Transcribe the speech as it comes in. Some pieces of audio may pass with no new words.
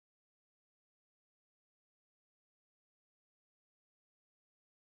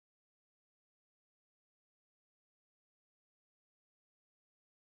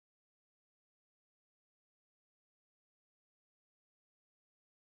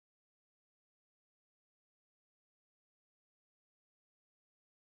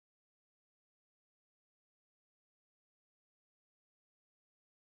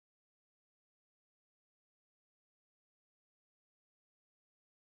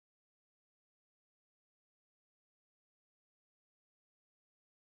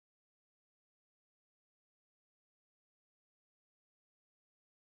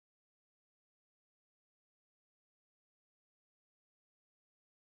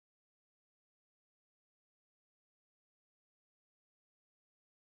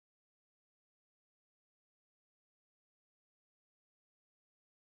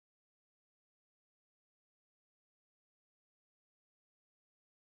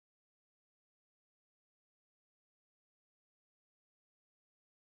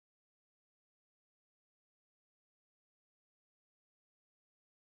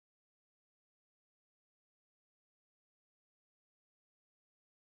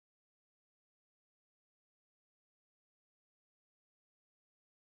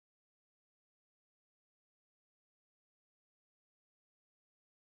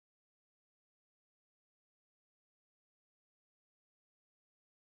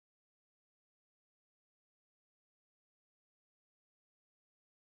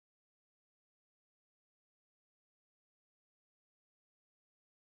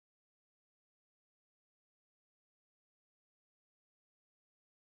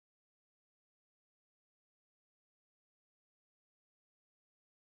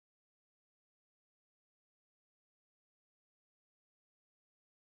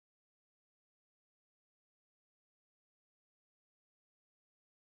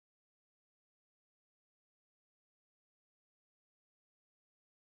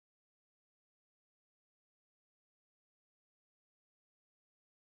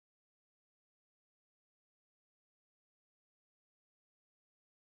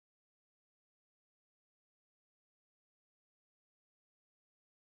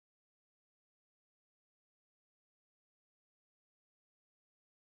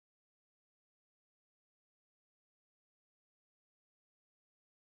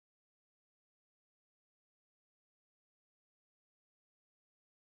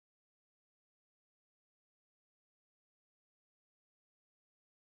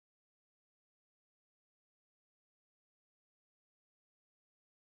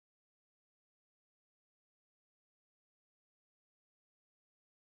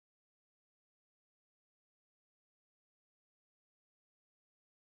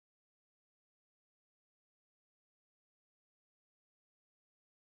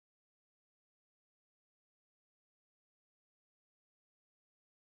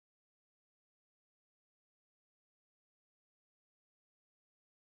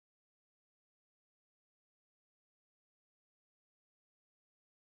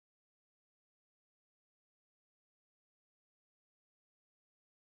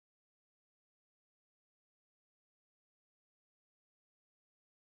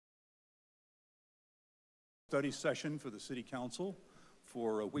study session for the City Council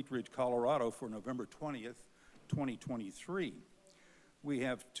for Wheat Ridge, Colorado for November 20th, 2023. We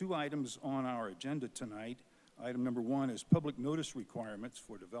have two items on our agenda tonight. Item number one is public notice requirements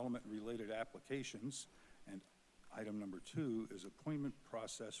for development-related applications, and item number two is appointment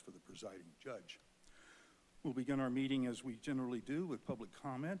process for the presiding judge. We'll begin our meeting as we generally do with public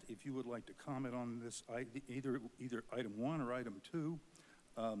comment. If you would like to comment on this, either item one or item two,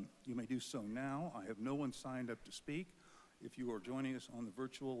 you may do so now. I have no one signed up to speak. If you are joining us on the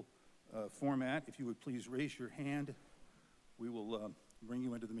virtual format, if you would please raise your hand, we will bring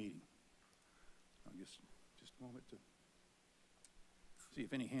you into the meeting. I guess just a moment to see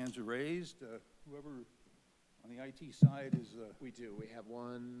if any hands are raised. Whoever on the IT side is... We do. We have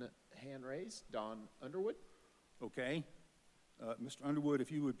one hand raised. Don Underwood. Okay. Mr. Underwood, if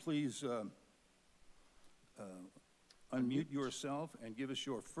you would please unmute yourself and give us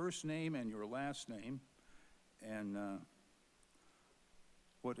your first name and your last name and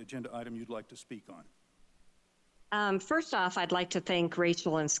what agenda item you'd like to speak on. First off, I'd like to thank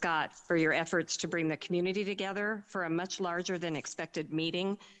Rachel and Scott for your efforts to bring the community together for a much larger than expected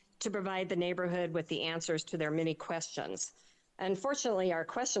meeting to provide the neighborhood with the answers to their many questions. Unfortunately, our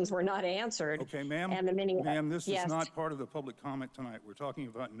questions were not answered. Okay, ma'am. Ma'am, this is not part of the public comment tonight. We're talking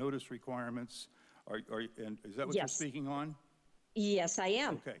about notice requirements. And is that what you're speaking on? Yes, I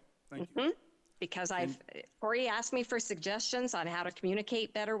am. Okay, thank you. Because Corey asked me for suggestions on how to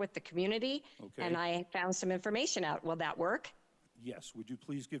communicate better with the community, and I found some information out. Will that work? Yes. Would you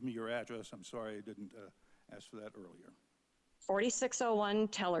please give me your address? I'm sorry I didn't ask for that earlier. 4601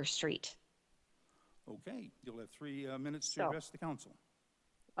 Teller Street. Okay. You'll have 3 minutes to address the council.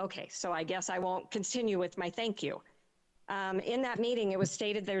 Okay. So I guess I won't continue with my thank you. In that meeting, it was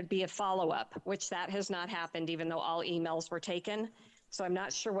stated there'd be a follow-up, which that has not happened, even though all emails were taken. So I'm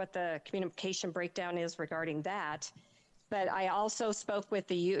not sure what the communication breakdown is regarding that. But I also spoke with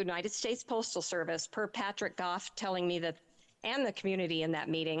the United States Postal Service, per Patrick Goff telling me that, and the community in that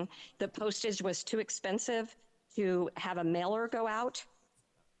meeting, the postage was too expensive to have a mailer go out.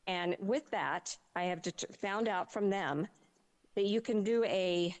 And with that, I have found out from them that you can do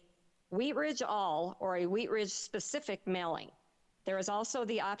a Wheat Ridge all or a Wheat Ridge specific mailing. There is also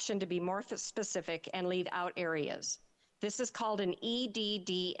the option to be more specific and leave out areas. This is called an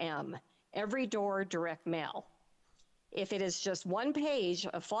EDDM, Every Door Direct Mail. If it is just one page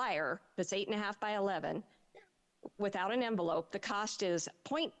of flyer that's 8.5 by 11 without an envelope, the cost is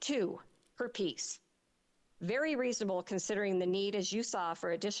 0.2 per piece. Very reasonable considering the need, as you saw,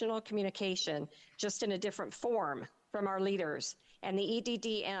 for additional communication, just in a different form from our leaders. And the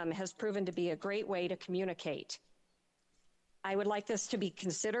EDDM has proven to be a great way to communicate. I would like this to be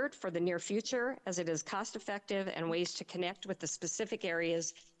considered for the near future as it is cost effective and ways to connect with the specific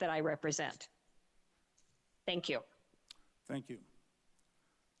areas that I represent. Thank you. Thank you.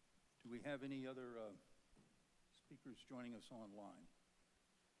 Do we have any other speakers joining us online?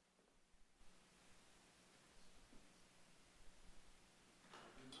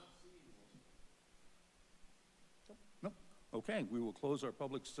 Nope. Okay, we will close our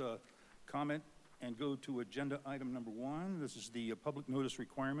public's comment and go to agenda item number one. This is the public notice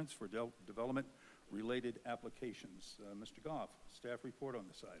requirements for development-related applications. Mr. Goff, staff report on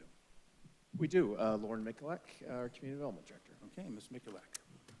this item. We do. Lauren Mikulak, our Community Development Director. Okay, Ms. Mikulak.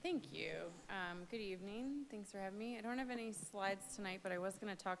 Thank you. Good evening. Thanks for having me. I don't have any slides tonight, but I was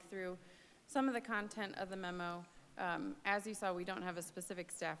going to talk through some of the content of the memo. As you saw, we don't have a specific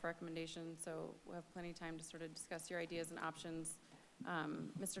staff recommendation, so we'll have plenty of time to sort of discuss your ideas and options.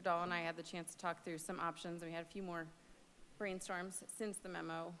 Mr. Dahl and I had the chance to talk through some options, and we had a few more brainstorms since the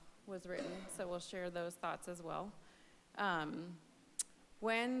memo was written, so we'll share those thoughts as well.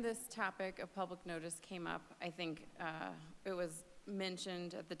 When this topic of public notice came up, I think it was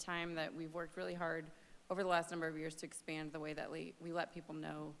mentioned at the time that we've worked really hard over the last number of years to expand the way that we let people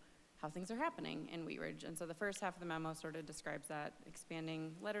know how things are happening in Wheat Ridge. And so the first half of the memo sort of describes that,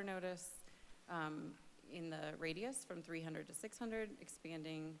 expanding letter notice in the radius from 300 to 600,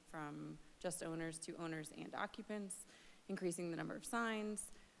 expanding from just owners to owners and occupants, increasing the number of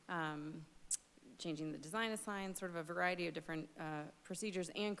signs, changing the design of signs, sort of a variety of different procedures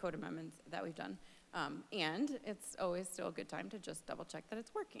and code amendments that we've done. And it's always still a good time to just double check that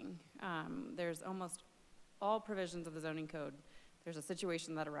it's working. There's almost all provisions of the zoning code. There's a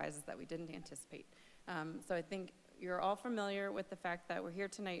situation that arises that we didn't anticipate. So I think you're all familiar with the fact that we're here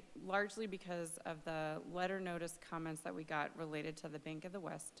tonight largely because of the letter notice comments that we got related to the Bank of the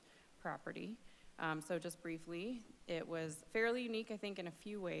West property. So just briefly, it was fairly unique, I think, in a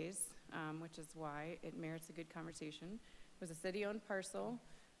few ways, which is why it merits a good conversation. It was a city-owned parcel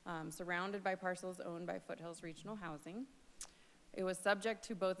surrounded by parcels owned by Foothills Regional Housing. It was subject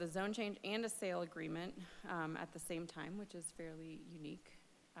to both a zone change and a sale agreement at the same time, which is fairly unique.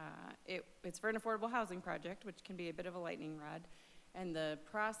 It's for an affordable housing project, which can be a bit of a lightning rod. And the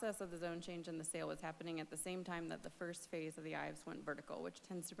process of the zone change and the sale was happening at the same time that the first phase of the Ives went vertical, which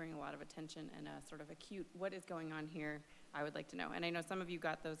tends to bring a lot of attention and a sort of acute, what is going on here? I would like to know. And I know some of you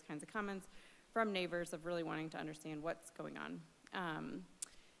got those kinds of comments from neighbors of really wanting to understand what's going on.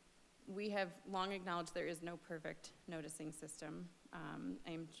 We have long acknowledged there is no perfect noticing system.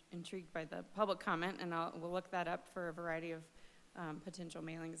 I'm intrigued by the public comment, and we'll look that up for a variety of potential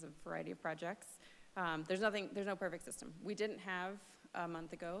mailings of a variety of projects. There's no perfect system. We didn't have a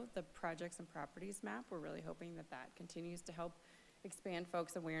month ago the projects and properties map. We're really hoping that that continues to help expand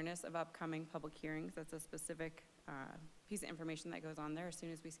folks' awareness of upcoming public hearings. That's a specific piece of information that goes on there as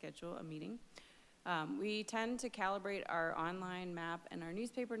soon as we schedule a meeting. We tend to calibrate our online map and our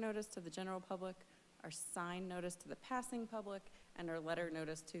newspaper notice to the general public, our sign notice to the passing public, and our letter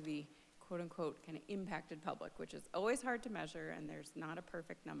notice to the quote-unquote kind of impacted public, which is always hard to measure, and there's not a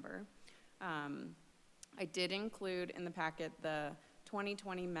perfect number. I did include in the packet the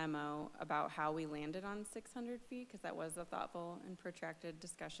 2020 memo about how we landed on 600 feet, because that was a thoughtful and protracted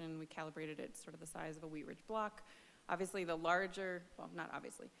discussion. We calibrated it sort of the size of a Wheat Ridge block. Obviously, the larger, well, not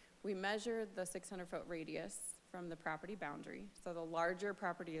obviously, we measured the 600-foot radius from the property boundary. So the larger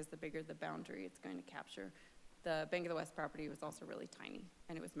property is, the bigger the boundary it's going to capture. The Bank of the West property was also really tiny,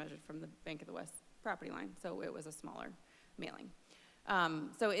 and it was measured from the Bank of the West property line, so it was a smaller mailing.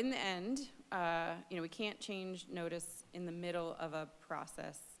 So in the end, we can't change notice in the middle of a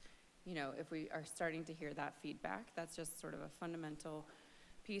process, if we are starting to hear that feedback. That's just sort of a fundamental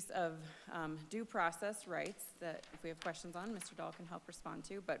piece of due process rights that if we have questions on, Mr. Dahl can help respond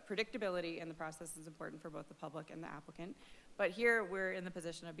to. But predictability in the process is important for both the public and the applicant. But here we're in the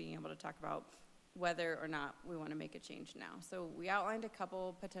position of being able to talk about whether or not we want to make a change now. So we outlined a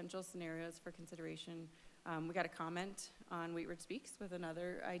couple potential scenarios for consideration. We got a comment on Wheat Ridge Speaks with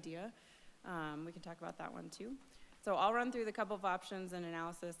another idea. We can talk about that one too. So I'll run through the couple of options and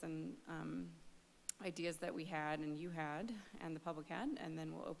analysis and ideas that we had and you had and the public had, and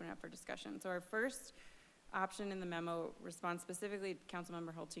then we'll open it up for discussion. So our first option in the memo responds specifically,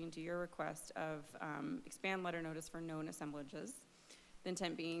 Councilmember Hulteen, to your request of expand letter notice for known assemblages. The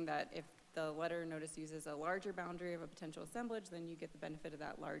intent being that if the letter notice uses a larger boundary of a potential assemblage, then you get the benefit of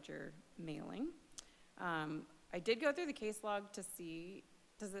that larger mailing. I did go through the case log to see,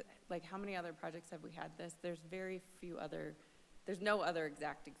 how many other projects have we had this? There's very few other, there's no other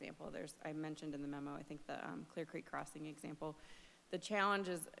exact example. I mentioned in the memo, I think the Clear Creek Crossing example. The challenge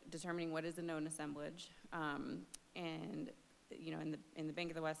is determining what is a known assemblage. And in the Bank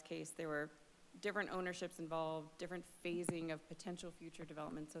of the West case, there were different ownerships involved, different phasing of potential future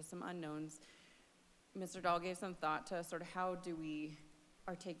development, so some unknowns. Mr. Dahl gave some thought to sort of how do we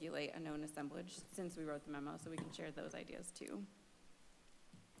articulate a known assemblage since we wrote the memo, so we can share those ideas too.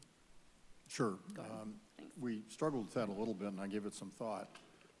 Sure. Thanks. We struggled with that a little bit, and I gave it some thought.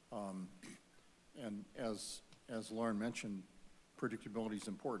 And as Lauren mentioned, predictability is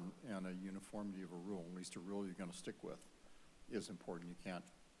important, and a uniformity of a rule, at least a rule you're going to stick with, is important. You can't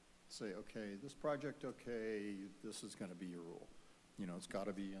say, okay, this project, okay, this is going to be your rule. It's got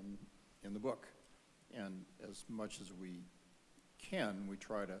to be in the book. And as much as we can, we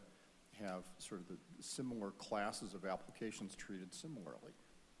try to have sort of the similar classes of applications treated similarly.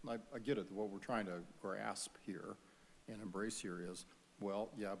 I get it. What we're trying to grasp here and embrace here is, well,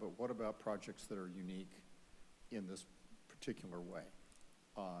 yeah, but what about projects that are unique in this particular way?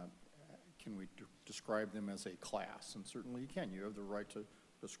 Can we describe them as a class? And certainly you can. You have the right to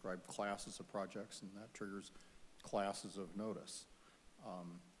describe classes of projects, and that triggers classes of notice.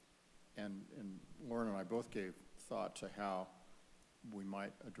 And Lauren and I both gave thought to how we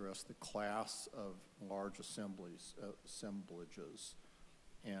might address the class of large assemblages.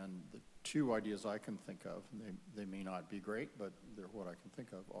 And the two ideas I can think of, and they may not be great, but they're what I can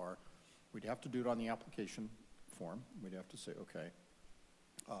think of, are we'd have to do it on the application form. We'd have to say, okay,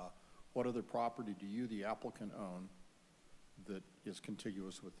 what other property do you, the applicant, own that is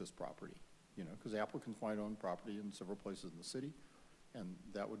contiguous with this property? Because applicants might own property in several places in the city, and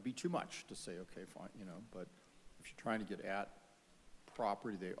that would be too much to say, okay, fine, but if you're trying to get at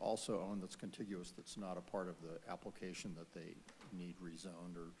property they also own that's contiguous, that's not a part of the application that they need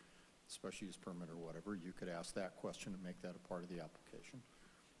rezoned or special use permit or whatever, you could ask that question and make that a part of the application.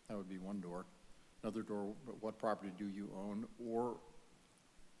 That would be one door. Another door, what property do you own or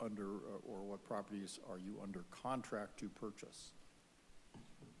what properties are you under contract to purchase,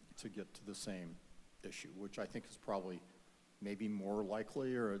 to get to the same issue, which I think is probably maybe more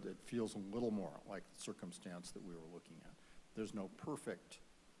likely, or it feels a little more like the circumstance that we were looking at. There's no perfect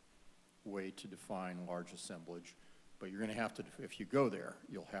way to define large assemblage, but you're going to have to, if you go there,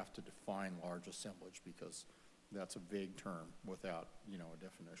 you'll have to define large assemblage because that's a vague term without, you know, a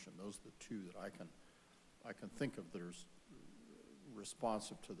definition. Those are the two that I can think of that are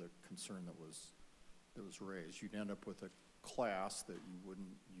responsive to the concern that was raised. You'd end up with a class that you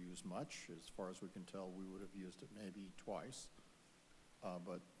wouldn't use much. As far as we can tell, we would have used it maybe twice.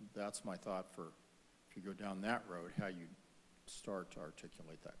 But that's my thought for, if you go down that road, how you start to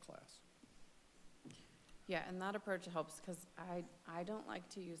articulate that class. Yeah, and that approach helps because I don't like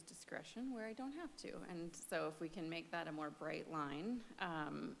to use discretion where I don't have to. And so if we can make that a more bright line,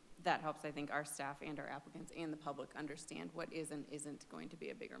 that helps, I think, our staff and our applicants and the public understand what is and isn't going to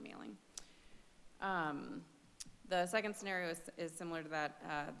be a bigger mailing. The second scenario is similar to that,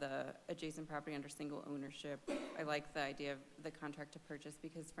 the adjacent property under single ownership. I like the idea of the contract to purchase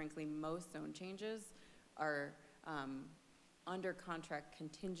because frankly, most zone changes are under contract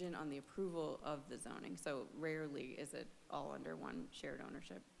contingent on the approval of the zoning. So rarely is it all under one shared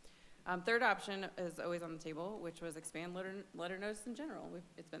ownership. Third option is always on the table, which was expand letter notice in general.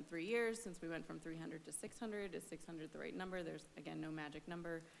 It's been 3 years since we went from 300 to 600. Is 600 the right number? There's, again, no magic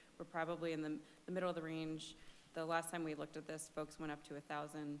number. We're probably in the middle of the range. The last time we looked at this, folks went up to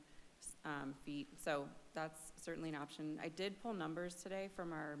 1,000 feet. So that's certainly an option. I did pull numbers today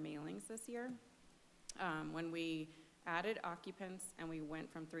from our mailings this year. When we added occupants and we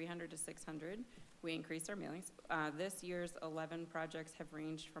went from 300 to 600, we increased our mailings. This year's 11 projects have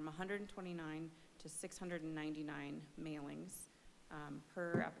ranged from 129 to 699 mailings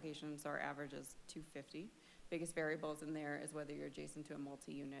per application, so our average is 250. Biggest variables in there is whether you're adjacent to a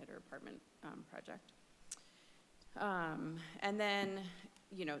multi-unit or apartment project. And then,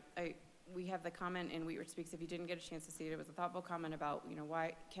 you know, we have the comment in Wheatridge Speaks. If you didn't get a chance to see it, it was a thoughtful comment about, you know,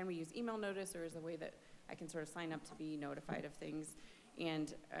 why can we use email notice, or is there a way that I can sort of sign up to be notified of things?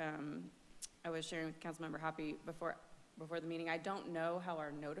 And I was sharing with Councilmember Hoppy before the meeting, I don't know how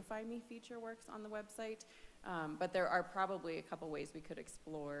our Notify Me feature works on the website, but there are probably a couple ways we could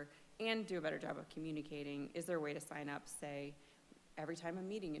explore and do a better job of communicating. Is there a way to sign up, say, every time a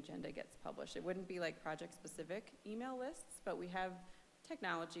meeting agenda gets published? It wouldn't be like project-specific email lists, but we have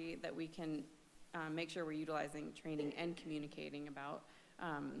technology that we can make sure we're utilizing training and communicating about.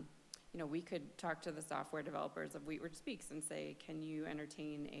 You know, we could talk to the software developers of Wheatridge Speaks and say, can you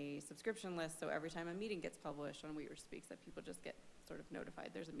entertain a subscription list so every time a meeting gets published on Wheatridge Speaks that people just get sort of notified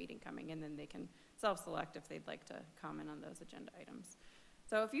there's a meeting coming, and then they can self-select if they'd like to comment on those agenda items.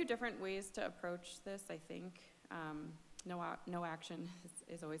 So a few different ways to approach this, I think. No action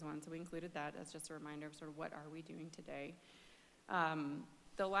is always one, so we included that as just a reminder of sort of what are we doing today.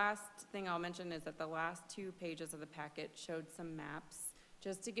 The last thing I'll mention is that the last 2 pages of the packet showed some maps,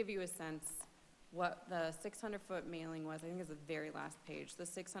 just to give you a sense what the 600-foot mailing was. I think it's the very last page, the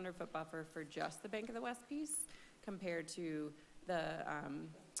 600-foot buffer for just the Bank of the West piece compared to the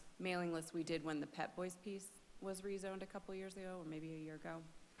mailing list we did when the Pet Boys piece was rezoned a couple years ago, or maybe a year ago.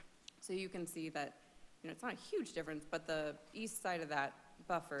 So you can see that, you know, it's not a huge difference, but the east side of that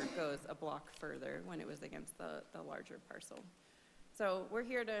buffer goes a block further when it was against the larger parcel. So we're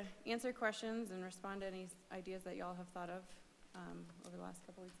here to answer questions and respond to any ideas that y'all have thought of over the last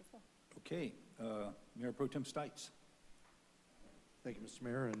couple weeks as well. Okay, Mayor Pro Tem Stites. Thank you, Mr.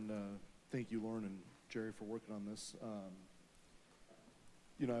 Mayor, and thank you, Lauren and Jerry, for working on this.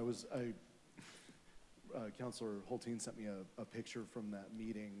 You know, Councilor Hulteen sent me a picture from that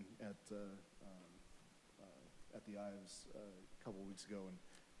meeting at the Ives a couple weeks ago, and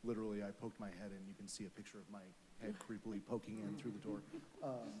literally I poked my head in. You can see a picture of my head creepily poking in through the door.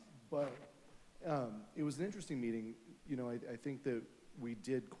 But it was an interesting meeting. You know, I think that we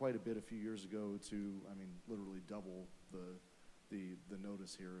did quite a bit a few years ago to, I mean, literally double the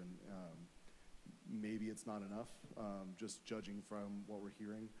notice here, and maybe it's not enough, just judging from what we're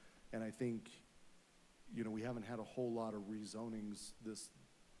hearing. And I think, you know, we haven't had a whole lot of rezonings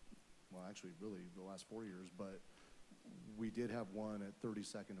well, actually, really the last 4 years, but we did have one at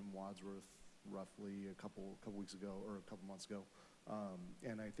 32nd and Wadsworth roughly a couple weeks ago, or a couple months ago.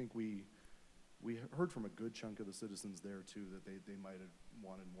 And I think we heard from a good chunk of the citizens there too that they might have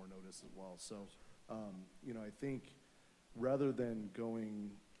wanted more notice as well. So, you know, I think rather than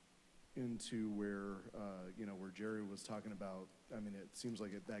going into where, you know, where Jerry was talking about, I mean, it seems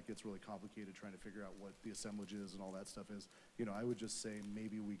like that gets really complicated trying to figure out what the assemblage is and all that stuff is. You know, I would just say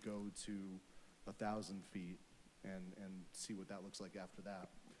maybe we go to 1,000 feet and see what that looks like after that.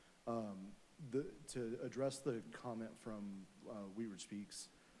 To address the comment from Wheatridge Speaks,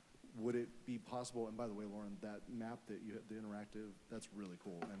 would it be possible, and by the way, Lauren, that map that you had, the interactive, that's really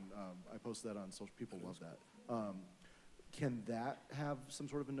cool, and I posted that on social, people love that. Can that have some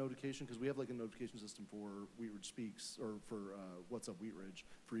sort of a notification? Because we have like a notification system for Wheat Ridge Speaks, or for What's Up Wheat Ridge,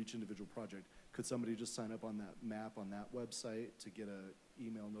 for each individual project. Could somebody just sign up on that map on that website to get a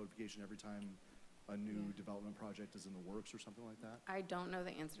email notification every time a new development project is in the works or something like that? I don't know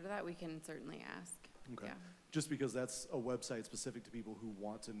the answer to that. We can certainly ask. Okay. Yeah. Just because that's a website specific to people who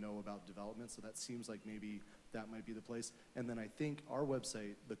want to know about development, so that seems like maybe that might be the place. And then I think our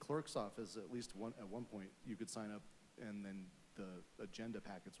website, the clerk's office, at least at one point, you could sign up and then the agenda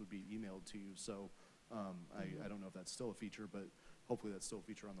packets would be emailed to you. So I don't know if that's still a feature, but hopefully that's still a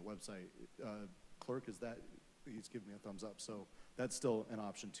feature on the website. Clerk, is that, he's giving me a thumbs up. So that's still an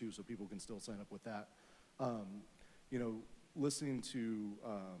option too, so people can still sign up with that. You know, listening to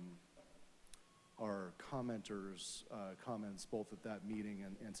our commenters' comments both at that meeting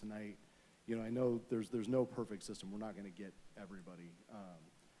and tonight, you know, I know there's no perfect system. We're not going to get everybody.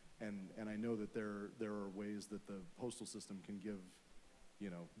 And I know that there are ways that the postal system can give, you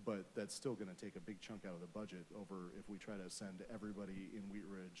know, but that's still going to take a big chunk out of the budget over if we try to send everybody in Wheat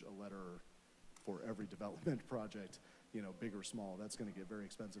Ridge a letter for every development project, you know, big or small. That's going to get very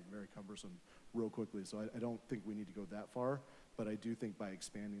expensive and very cumbersome real quickly. So I don't think we need to go that far, but I do think by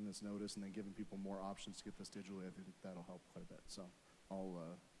expanding this notice and then giving people more options to get this digitally, I think that'll help quite a bit. So I'll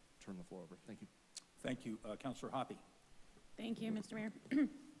turn the floor over. Thank you. Thank you. Councilor Hoppe. Thank you, Mr. Mayor.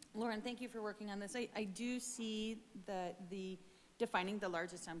 Lauren, thank you for working on this. I do see that the defining the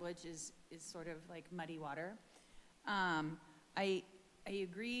large assemblage is sort of like muddy water. I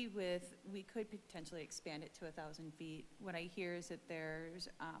agree with, we could potentially expand it to 1,000 feet. What I hear is that there's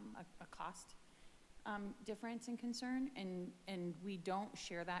a cost difference and concern, and we don't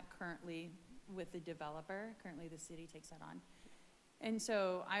share that currently with the developer. Currently, the city takes that on. And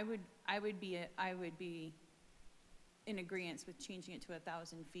so I would be in agreement with changing it to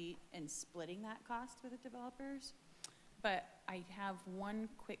 1,000 feet and splitting that cost with the developers. But I have one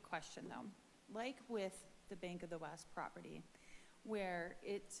quick question though. Like with the Bank of the West property, where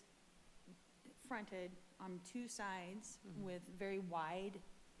it's fronted on two sides with very wide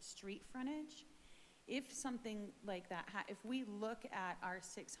street frontage, if something like that, if we look at our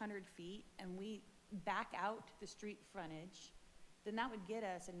 600 feet and we back out the street frontage, then that would get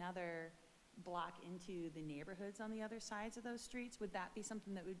us another block into the neighborhoods on the other sides of those streets. Would that be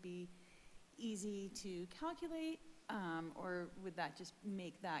something that would be easy to calculate, or would that just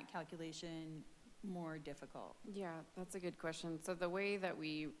make that calculation more difficult? Yeah, that's a good question. So the way that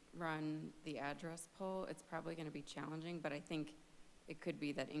we run the address poll, it's probably going to be challenging, but I think it could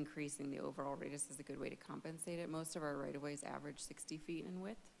be that increasing the overall radius is a good way to compensate it. Most of our right-of-ways average 60 feet in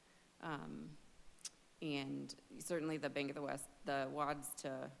width. And certainly the Bank of the West, the WADS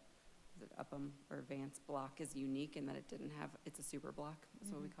to is it Upham or Vance block is unique in that it didn't have, it's a super block,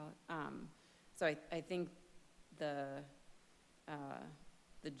 that's what we call it. So I think the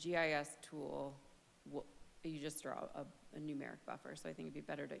GIS tool, you just draw a numeric buffer. So I think it'd be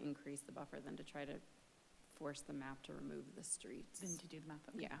better to increase the buffer than to try to force the map to remove the streets. Than to do the map.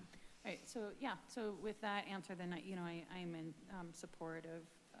 Okay. Yeah. All right. So yeah. So with that answer, then I'm in support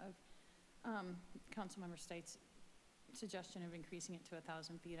of Councilmember Stites' suggestion of increasing it to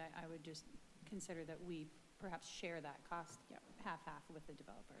 1,000 feet. I would just consider that we perhaps share that cost half-half with the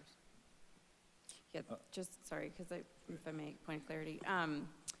developers. Yeah, just, sorry, because if I may, point of clarity.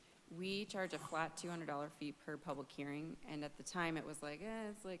 We charge a flat $200 fee per public hearing, and at the time it was like,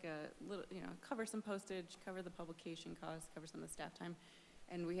 it's like a little, cover some postage, cover the publication costs, cover some of the staff time.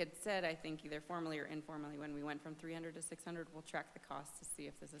 And we had said, I think either formally or informally, when we went from 300 to 600, we'll track the costs to see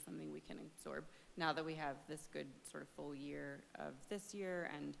if this is something we can absorb. Now that we have this good sort of full year of this year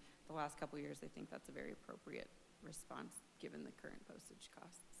and the last couple of years, I think that's a very appropriate response given the current postage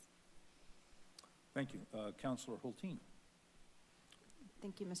costs. Thank you. Councilor Hulteen.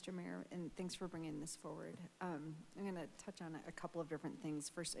 Thank you, Mr. Mayor, and thanks for bringing this forward. I'm going to touch on a couple of different things.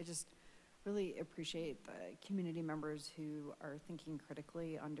 First, I just really appreciate the community members who are thinking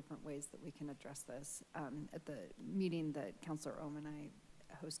critically on different ways that we can address this. At the meeting that Councilor Ohm and I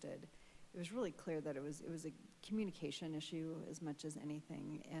hosted, it was really clear that it was a communication issue as much as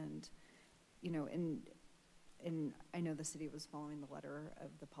anything. And, and I know the city was following the letter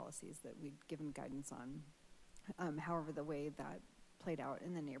of the policies that we'd given guidance on. However, the way that played out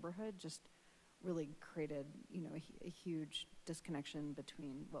in the neighborhood just really created, a huge disconnection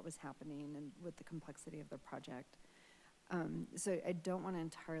between what was happening and with the complexity of the project. So I don't want to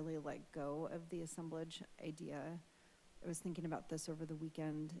entirely let go of the assemblage idea. I was thinking about this over the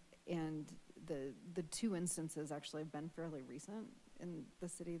weekend, and the two instances actually have been fairly recent in the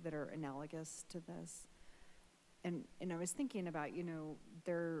city that are analogous to this. And I was thinking about,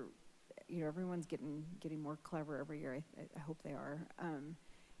 everyone's getting more clever every year. I hope they are.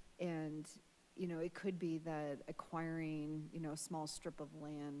 And, it could be that acquiring, a small strip of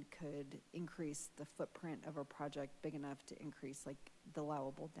land could increase the footprint of a project big enough to increase like the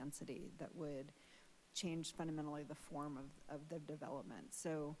allowable density that would change fundamentally the form of the development.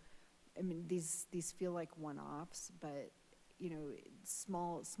 So, I mean, these feel like one-offs, but,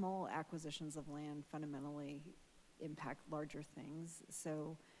 small acquisitions of land fundamentally impact larger things.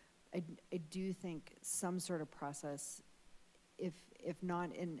 So I do think some sort of process, if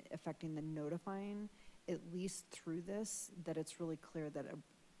not in affecting the notifying, at least through this, that it's really clear that a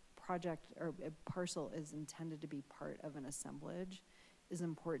project or a parcel is intended to be part of an assemblage is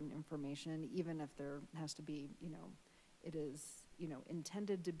important information, even if there has to be, it is,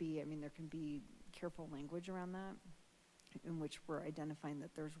 intended to be. I mean, there can be careful language around that in which we're identifying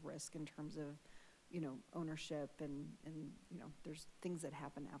that there's risk in terms of, ownership and, there's things that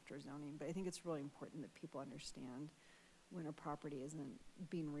happen after zoning. But I think it's really important that people understand when a property isn't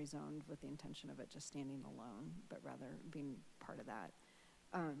being rezoned with the intention of it just standing alone, but rather being part of that.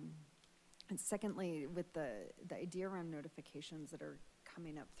 And secondly, with the idea around notifications that are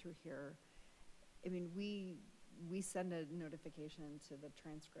coming up through here, I mean, we send a notification to the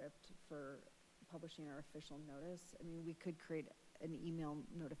transcript for publishing our official notice. I mean, we could create an email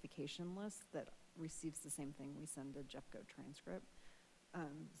notification list that receives the same thing we send a Jeffco transcript.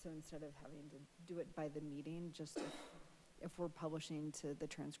 So instead of having to do it by the meeting, just if we're publishing to the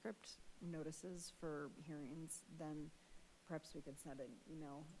transcript notices for hearings, then perhaps we could send an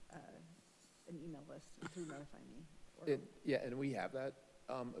email list through Notify Me. Yeah, and we have that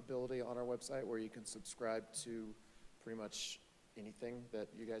ability on our website where you can subscribe to pretty much anything that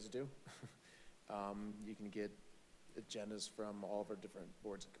you guys do. You can get agendas from all of our different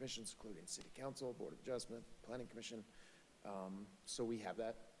boards and commissions, including City Council, Board of Adjustment, Planning Commission. So we have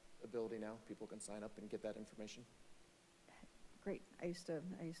that ability now. People can sign up and get that information. Great. I used to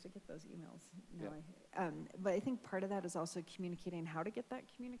get those emails. Now Yeah. But I think part of that is also communicating how to get that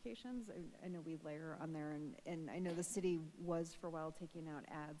communications. I know we layer on there, and I know the city was for a while taking out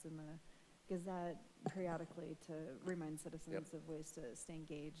ads in the Gazette periodically to remind citizens of ways to stay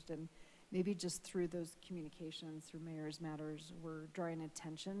engaged. And maybe just through those communications, through Mayor's Matters, we're drawing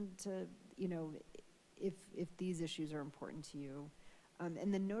attention to, if these issues are important to you.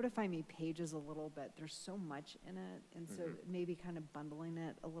 And the Notify Me page is a little bit, there's so much in it, and so maybe kind of bundling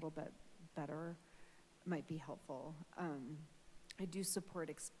it a little bit better might be helpful. I do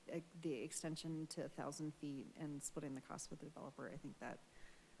support the extension to 1,000 feet and splitting the cost with the developer. I think that,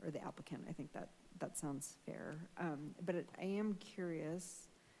 or the applicant, I think that sounds fair. But I am curious,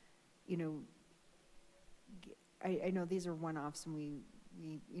 I know these are one-offs, and we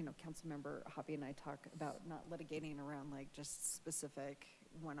Councilmember Hoppy and I talk about not litigating around like just specific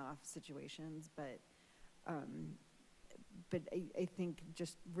one-off situations, but I think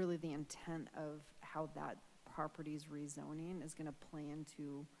just really the intent of how that property's rezoning is going to play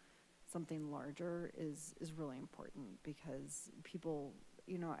into something larger is really important, because people,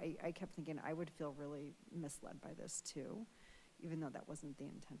 I kept thinking I would feel really misled by this too, even though that wasn't the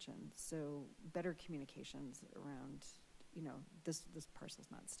intention. So better communications around, this parcel's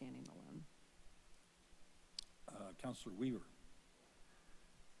not standing alone. Councilor Weaver.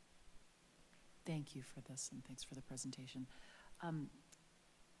 Thank you for this, and thanks for the presentation.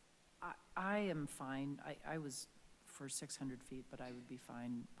 I am fine. I was for 600 feet, but I would be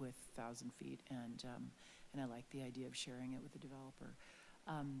fine with 1,000 feet, and I like the idea of sharing it with the developer.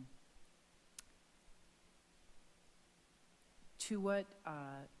 To what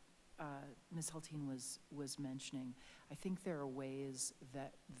Ms. Hultine was mentioning, I think there are ways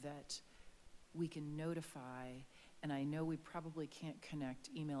that we can notify, and I know we probably can't connect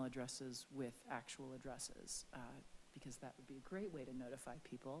email addresses with actual addresses, because that would be a great way to notify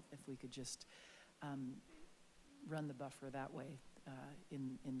people if we could just run the buffer that way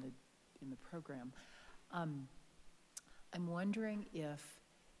in the program. I'm wondering if,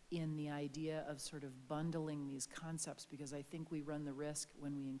 in the idea of sort of bundling these concepts, because I think we run the risk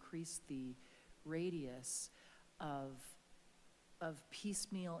when we increase the radius of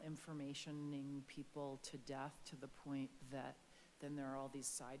piecemeal informationing people to death, to the point that then there are all these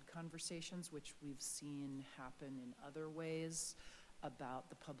side conversations, which we've seen happen in other ways about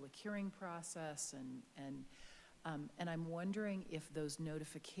the public hearing process, and I'm wondering if those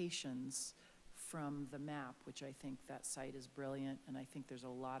notifications from the map, which I think that site is brilliant, and I think there's a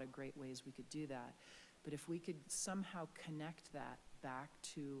lot of great ways we could do that, but if we could somehow connect that back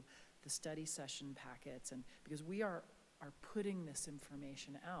to the study session packets, and because we are are putting this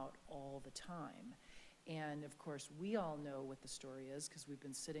information out all the time. And of course, we all know what the story is because we've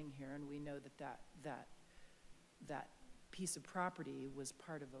been sitting here and we know that piece of property was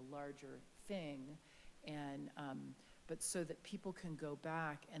part of a larger thing. And, but so that people can go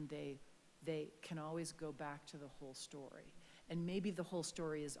back and they can always go back to the whole story. And maybe the whole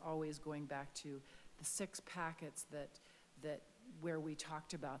story is always going back to the 6 packets that where we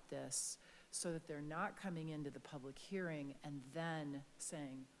talked about this, so that they're not coming into the public hearing and then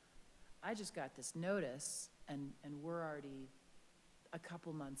saying, I just got this notice and we're already a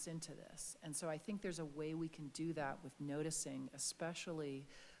couple months into this. And so I think there's a way we can do that with noticing, especially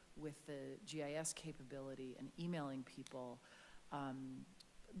with the GIS capability and emailing people,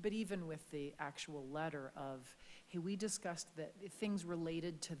 but even with the actual letter of, hey, we discussed that things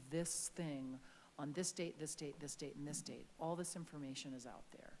related to this thing on this date, this date, this date, and this date. All this information is out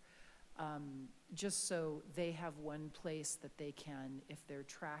there. Just so they have one place that they can, if they're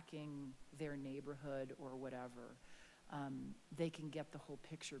tracking their neighborhood or whatever, they can get the whole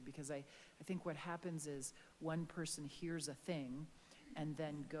picture. Because I think what happens is one person hears a thing and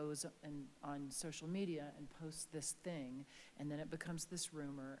then goes on social media and posts this thing, and then it becomes this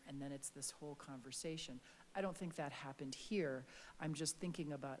rumor, and then it's this whole conversation. I don't think that happened here. I'm just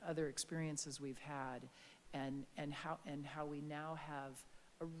thinking about other experiences we've had and how we now have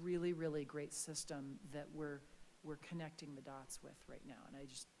a really, really great system that we're connecting the dots with right now. And I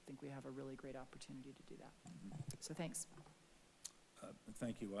just think we have a really great opportunity to do that. So thanks.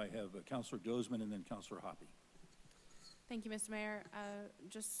 Thank you. I have Councilor Dozman and then Councilor Hoppe. Thank you, Mr. Mayor.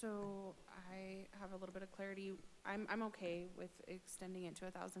 Just so I have a little bit of clarity, I'm okay with extending it to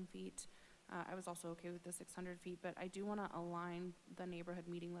 1,000 feet. I was also okay with the 600 feet, but I do want to align the neighborhood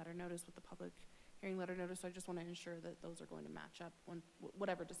meeting letter notice with the public hearing letter notice. So I just want to ensure that those are going to match up when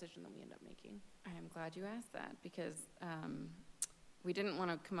whatever decision that we end up making. I am glad you asked that because we didn't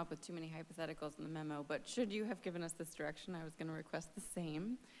want to come up with too many hypotheticals in the memo, but should you have given us this direction, I was going to request the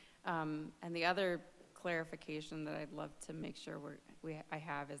same. And the other clarification that I'd love to make sure I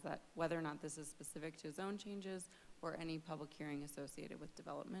have is that whether or not this is specific to zone changes or any public hearing associated with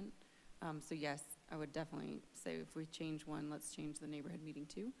development. So yes, I would definitely say if we change one, let's change the neighborhood meeting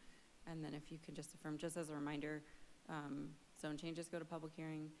too. And then if you could just affirm, just as a reminder, zone changes go to public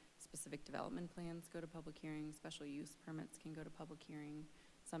hearing, specific development plans go to public hearing, special use permits can go to public hearing,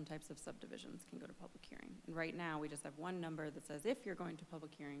 some types of subdivisions can go to public hearing. And right now, we just have one number that says if you're going to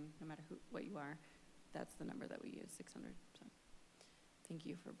public hearing, no matter what you are, that's the number that we use, 600. So thank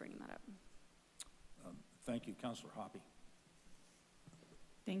you for bringing that up. Thank you. Councilor Hoppe.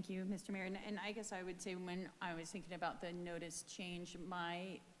 Thank you, Mr. Mayor. And I guess I would say when I was thinking about the notice change,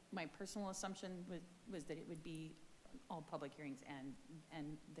 my personal assumption was that it would be all public hearings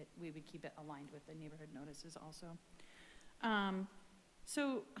and that we would keep it aligned with the neighborhood notices also.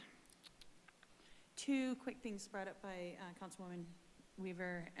 So 2 quick things brought up by Councilwoman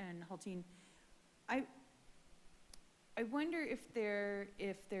Weaver and Hulteen. I wonder if there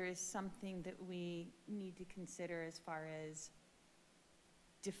is something that we need to consider as far as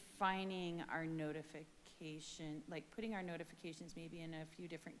defining our notification, like putting our notifications maybe in a few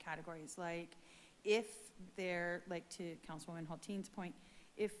different categories. Like if they're, like to Councilwoman Hulteen's point,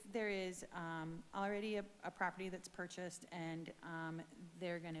 if there is already a property that's purchased and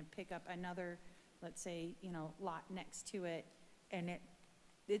they're gonna pick up another, let's say, lot next to it, and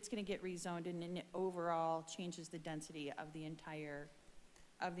it's going to get rezoned, and then it overall changes the density of the entire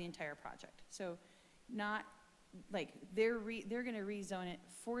project. So, not like they're going to rezone it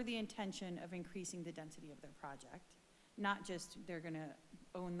for the intention of increasing the density of their project, not just they're going to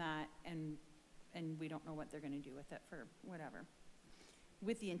own that and we don't know what they're going to do with it for whatever.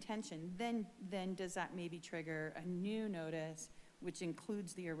 With the intention, then does that maybe trigger a new notice, which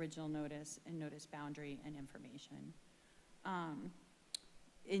includes the original notice and notice boundary and information?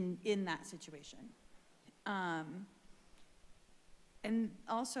 In that situation. And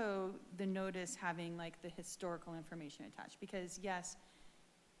also the notice having like the historical information attached, because yes,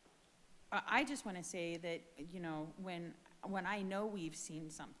 I just want to say that, when I know we've seen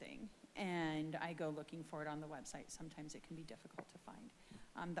something and I go looking for it on the website, sometimes it can be difficult to find.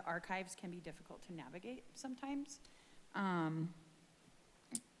 The archives can be difficult to navigate sometimes.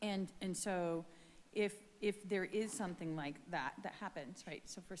 And so if there is something like that happens, right?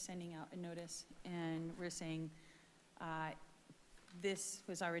 So if we're sending out a notice and we're saying, this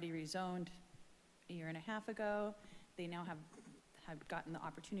was already rezoned a year and a half ago, they now have gotten the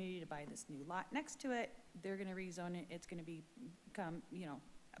opportunity to buy this new lot next to it, they're gonna rezone it, it's gonna become,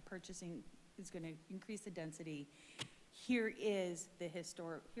 purchasing is gonna increase the density. here is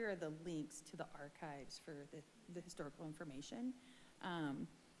here are the links to the archives for the historical information.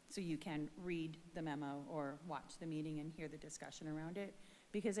 So you can read the memo or watch the meeting and hear the discussion around it.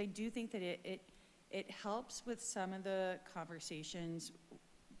 Because I do think that it helps with some of the conversations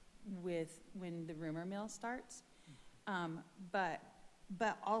with when the rumor mill starts.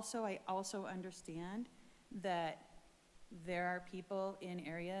 But also, I also understand that there are people in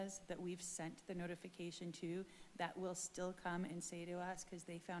areas that we've sent the notification to that will still come and say to us, because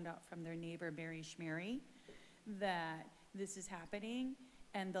they found out from their neighbor, Mary Schmery, that this is happening,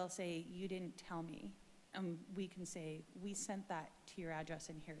 and they'll say, you didn't tell me. We can say, we sent that to your address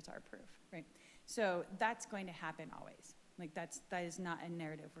and here's our proof, right? So that's going to happen always. Like that is not a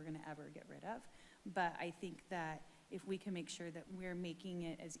narrative we're gonna ever get rid of. But I think that if we can make sure that we're making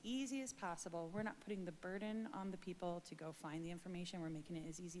it as easy as possible, we're not putting the burden on the people to go find the information, we're making it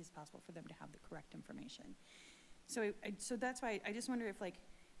as easy as possible for them to have the correct information. So so that's why I just wonder if like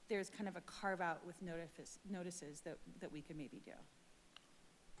there's kind of a carve out with notices that we could maybe do.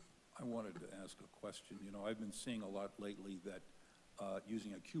 I wanted to ask a question. You know, I've been seeing a lot lately that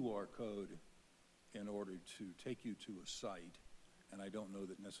using a QR code in order to take you to a site, and I don't know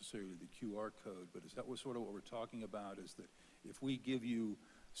that necessarily the QR code, but is that sort of what we're talking about, is that if we give you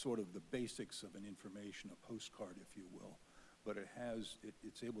sort of the basics of an information, a postcard, if you will, but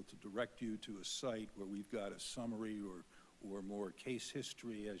it's able to direct you to a site where we've got a summary or more case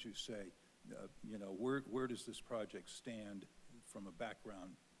history, as you say, you know, where does this project stand from a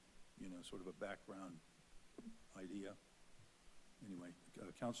background, you know, sort of a background idea? Anyway,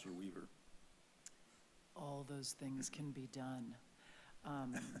 Councilor Weaver. All those things can be done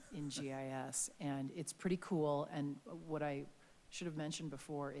in GIS, and it's pretty cool. And what I should have mentioned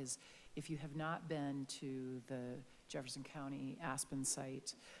before is if you have not been to the Jefferson County Aspen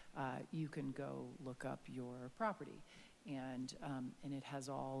site, you can go look up your property, and it has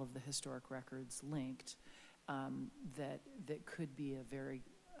all of the historic records linked. That could be a very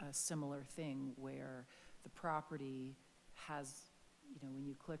similar thing where the property has, you know, when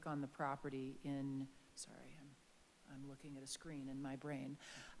you click on the property in, sorry, I'm looking at a screen in my brain.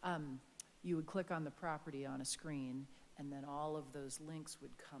 You would click on the property on a screen, and then all of those links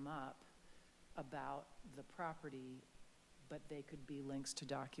would come up about the property, but they could be links to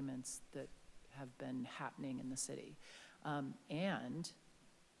documents that have been happening in the city. And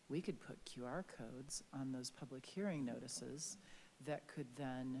we could put QR codes on those public hearing notices that could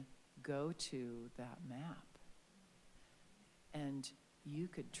then go to that map. And you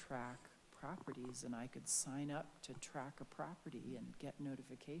could track properties, and I could sign up to track a property and get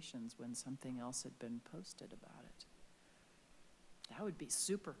notifications when something else had been posted about it. That would be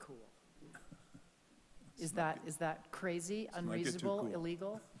super cool. Is that crazy, unreasonable, cool.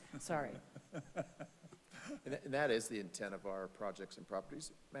 Illegal? Sorry. And that is the intent of our projects and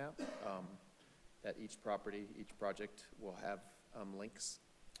properties map, that each property, each project will have links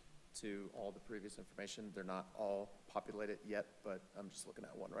to all the previous information. They're not all populated yet, but I'm just looking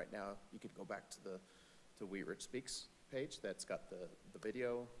at one right now. You could go back to the Wheat Ridge Speaks page. That's got the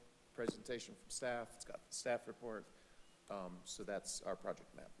video presentation from staff. It's got the staff report. So that's our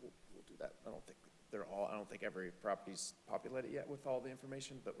project map. We'll do that. I don't think every property's populated yet with all the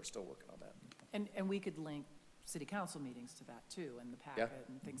information, but we're still working on that. And we could link city council meetings to that too, and the packet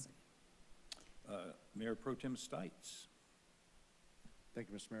and things like that. Mayor Pro Tem Stites. Thank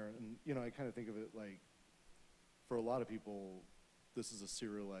you, Mr. Mayor. And, you know, I kind of think of it like, for a lot of people, this is a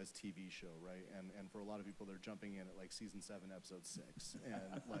serialized TV show, right? And for a lot of people, they're jumping in at like season 7, episode 6,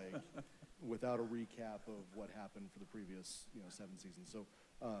 and like without a recap of what happened for the previous, 7 seasons. So,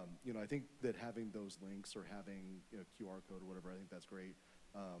 I think that having those links or having, QR code or whatever, I think that's great.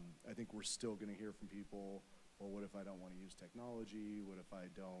 I think we're still going to hear from people, well, what if I don't want to use technology? What if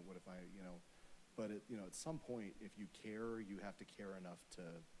I don't? What if I, but at some point, if you care, you have to care enough to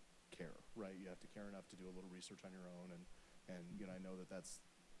care, right? You have to care enough to do a little research on your own. And I know that that's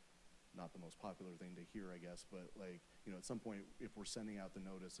not the most popular thing to hear, I guess, but like, at some point, if we're sending out the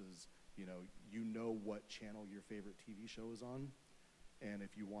notices, you know what channel your favorite TV show is on. And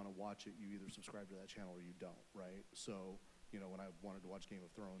if you want to watch it, you either subscribe to that channel or you don't, right? So, when I wanted to watch Game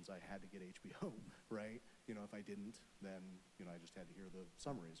of Thrones, I had to get HBO, right? If I didn't, then, I just had to hear the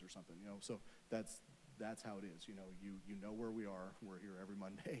summaries or something, So that's how it is, you know where we are. We're here every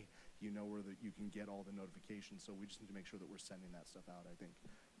Monday. You know where you can get all the notifications. So we just need to make sure that we're sending that stuff out, I think.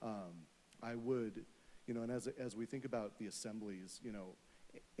 I would, and as we think about the assemblies,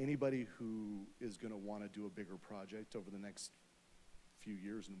 anybody who is going to want to do a bigger project over the next few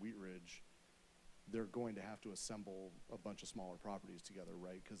years in Wheat Ridge, they're going to have to assemble a bunch of smaller properties together,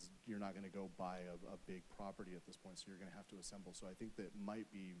 right? Because you're not going to go buy a big property at this point, so you're going to have to assemble. So I think that might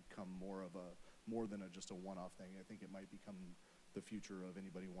become more than just a one-off thing. I think it might become the future of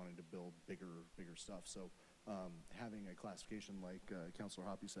anybody wanting to build bigger stuff. So having a classification like Councilor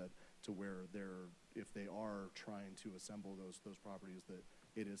Hoppe said, to where if they are trying to assemble those properties, that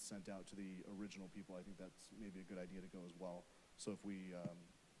it is sent out to the original people. I think that's maybe a good idea to go as well. So if we,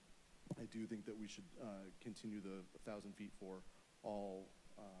 I do think that we should continue the 1,000 feet for all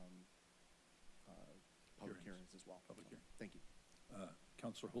public hearings as well. Public hearing. Thank you.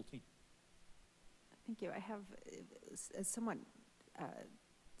 Councilor Hulteen? Thank you. I have a somewhat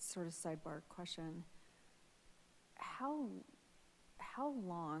sort of sidebar question. How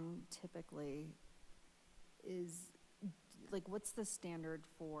long typically what's the standard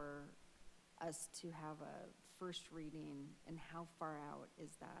for us to have a first reading, and how far out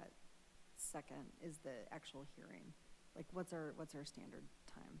is the actual hearing? Like, what's our standard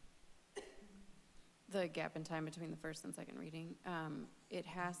time? The gap in time between the first and second reading, it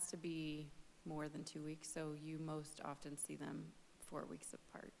has to be more than 2 weeks, so you most often see them 4 weeks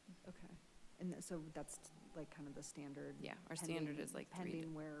apart. Okay. And so that's like kind of the standard? Yeah, our standard is like 3 to...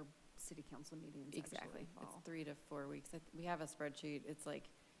 Pending where city council meetings Exactly. actually fall. It's 3 to 4 weeks. We have a spreadsheet. It's like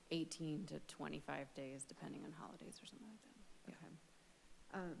 18 to 25 days, depending on holidays or something like that. Yeah.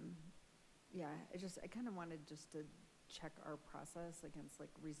 Okay. Yeah, I kind of wanted just to check our process against like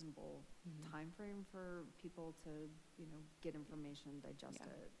reasonable time frame for people to, get information, digest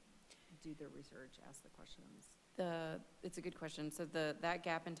it, do their research, ask the questions. It's a good question. So that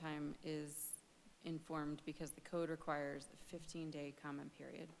gap in time is informed because the code requires a 15-day comment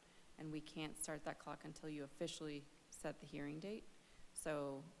period, and we can't start that clock until you officially set the hearing date.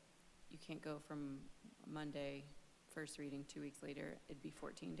 So you can't go from Monday, first reading, 2 weeks later, it'd be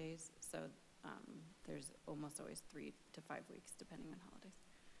 14 days. So there's almost always 3 to 5 weeks, depending on holidays.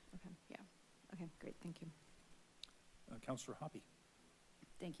 Okay. Yeah. Okay, great, thank you. Councilor Hoppe?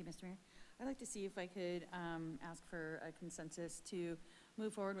 Thank you, Mr. Mayor. I'd like to see if I could ask for a consensus to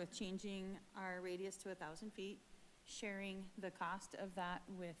move forward with changing our radius to 1,000 feet, sharing the cost of that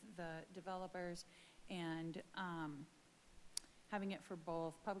with the developers, and having it for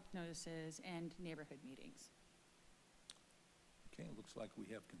both public notices and neighborhood meetings. Okay, it looks like we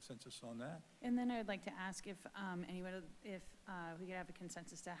have consensus on that. And then I'd like to ask if we could have a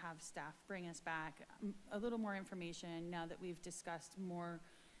consensus to have staff bring us back a little more information now that we've discussed more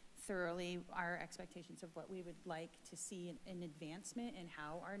thoroughly our expectations of what we would like to see in advancement and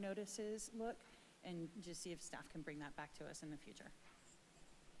how our notices look, and just see if staff can bring that back to us in the future.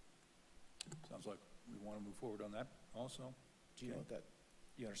 Sounds like we want to move forward on that also. Do you know that,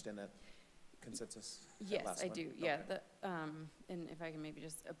 you understand that consensus? that Yes, last I one? do. Yeah, Okay. and if I can maybe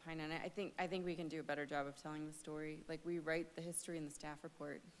just opine on it, I think we can do a better job of telling the story. Like, we write the history in the staff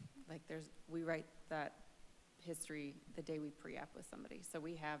report. Like, we write that history the day we pre-app with somebody. So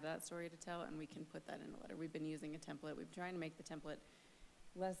we have that story to tell, and we can put that in a letter. We've been using a template. We've been trying to make the template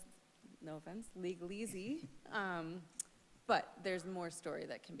less, no offense, legalese. But there's more story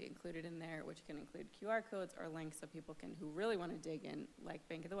that can be included in there, which can include QR codes or links so people can, who really want to dig in, like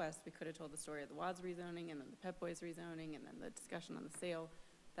Bank of the West. We could have told the story of the WADS rezoning, and then the Pep Boys rezoning, and then the discussion on the sale.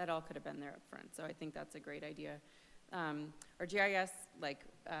 That all could have been there up front. So I think that's a great idea. Our GIS,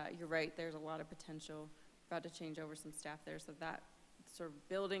 you're right, there's a lot of potential. About to change over some staff there, so that sort of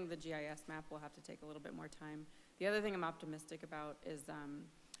building the GIS map will have to take a little bit more time. The other thing I'm optimistic about is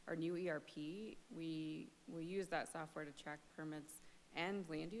our new ERP. We will use that software to track permits and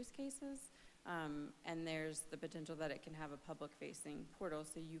land use cases, and there's the potential that it can have a public-facing portal,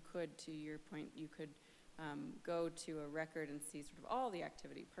 so you could, to your point, you could go to a record and see sort of all the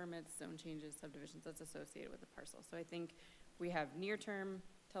activity, permits, zone changes, subdivisions that's associated with the parcel. So I think we have near-term,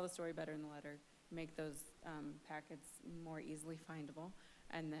 tell the story better in the letter, make those packets more easily findable,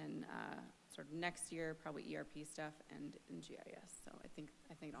 and then sort of next year, probably ERP stuff and GIS. So I think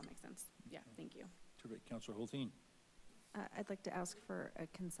it all makes sense. Yeah, thank you. Terrific. Councilor Hulteen? I'd like to ask for a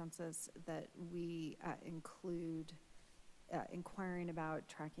consensus that we include inquiring about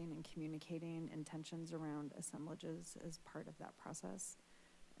tracking and communicating intentions around assemblages as part of that process.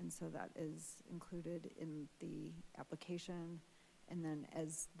 And so that is included in the application. And then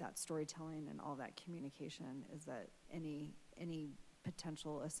as that storytelling and all that communication is that any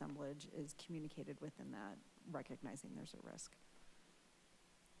potential assemblage is communicated within that, recognizing there's a risk.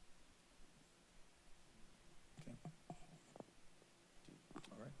 Okay.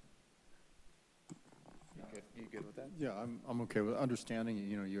 All right. You good with that? Yeah, I'm okay with understanding,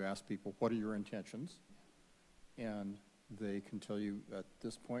 you ask people, what are your intentions? And they can tell you at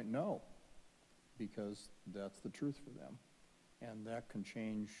this point, no, because that's the truth for them. And that can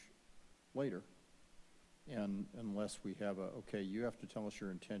change later. And unless we have okay, you have to tell us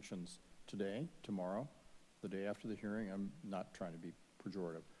your intentions today, tomorrow, the day after the hearing. I'm not trying to be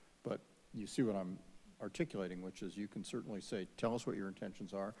pejorative, but you see what I'm articulating, which is you can certainly say, tell us what your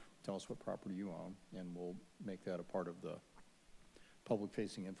intentions are, tell us what property you own, and we'll make that a part of the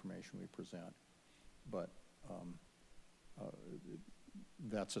public-facing information we present. But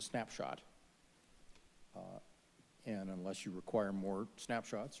that's a snapshot. And unless you require more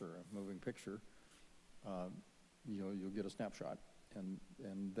snapshots or a moving picture, you'll get a snapshot.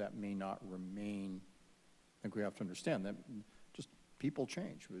 And that may not remain. I think we have to understand that just people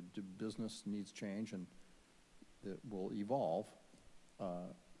change. Business needs change, and it will evolve.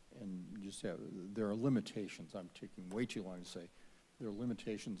 And just there are limitations. I'm taking way too long to say. There are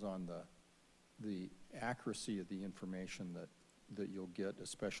limitations on the accuracy of the information that you'll get,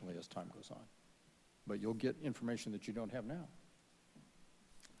 especially as time goes on. But you'll get information that you don't have now.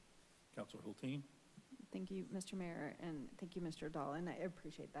 Councilor Hulteen? Thank you, Mr. Mayor, and thank you, Mr. Dahl, and I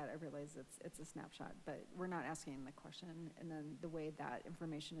appreciate that. I realize it's a snapshot, but we're not asking the question, and then the way that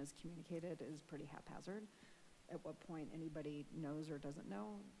information is communicated is pretty haphazard. At what point anybody knows or doesn't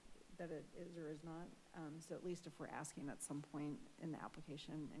know that it is or is not. So at least if we're asking at some point in the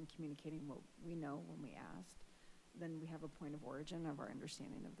application and communicating what we know when we asked, then we have a point of origin of our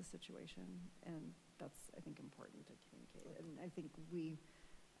understanding of the situation, and that's, I think, important to communicate. And I think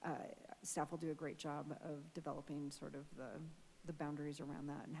staff will do a great job of developing sort of the boundaries around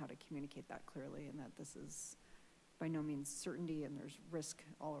that and how to communicate that clearly, and that this is by no means certainty and there's risk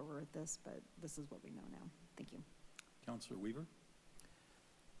all over this, but this is what we know now. Thank you. Councilor Weaver?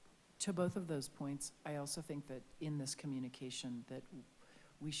 To both of those points, I also think that in this communication that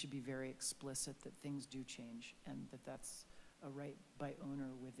we should be very explicit that things do change and that that's a right by owner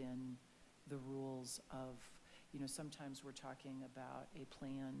within the rules of, sometimes we're talking about a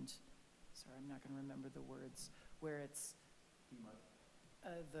planned, sorry, I'm not going to remember the words, where it's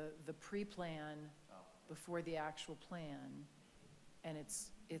the pre-plan before the actual plan, and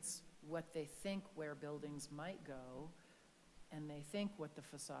it's what they think where buildings might go, and they think what the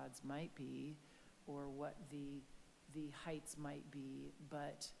facades might be or what the heights might be,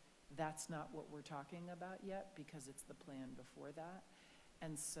 but that's not what we're talking about yet because it's the plan before that.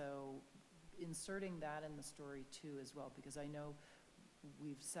 And so inserting that in the story too as well, because I know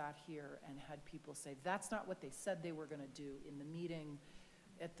we've sat here and had people say, that's not what they said they were gonna do in the meeting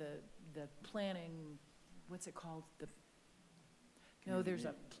at the planning, what's it called? No, there's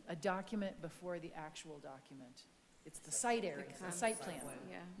a document before the actual document. It's the site area, the site plan.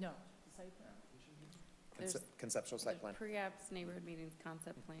 Yeah. No, the site plan. There's Conceptual site plan. Pre-apps, neighborhood meetings,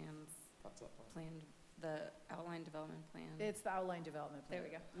 concept plans, the outline development plan. It's the outline development plan. There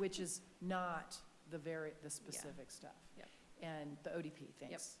we go. Which is not the specific stuff. Yep. And the ODP,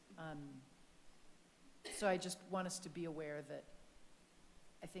 thanks. So I just want us to be aware that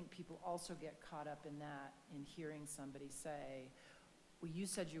I think people also get caught up in that, in hearing somebody say, well, you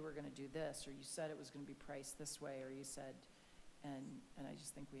said you were gonna do this, or you said it was gonna be priced this way, or you said, and I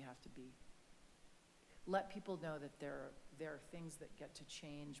just think we have to let people know that there are things that get to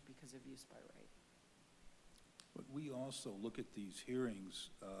change because of use by right. But we also look at these hearings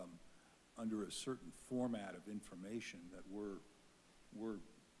under a certain format of information that we're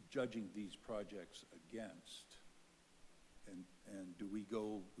judging these projects against. And do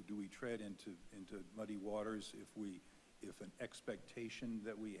we tread into muddy waters if an expectation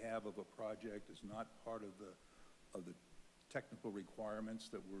that we have of a project is not part of the technical requirements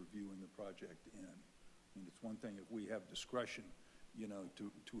that we're viewing the project in? I mean, it's one thing if we have discretion,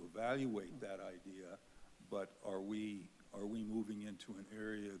 to evaluate that idea, but are we moving into an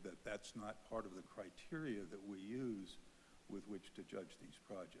area that's not part of the criteria that we use with which to judge these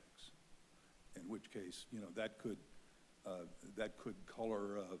projects? In which case, that could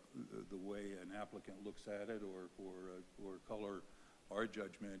color the way an applicant looks at it, or color our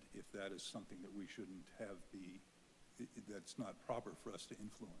judgment if that is something that we shouldn't have that's not proper for us to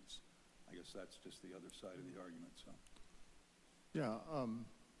influence. I guess that's just the other side of the argument. So, yeah,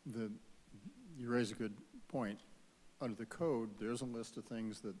 you raise a good point. Under the code, there's a list of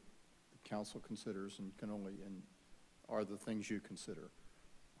things that the council considers and are the things you consider.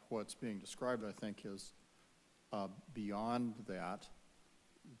 What's being described, I think, is beyond that,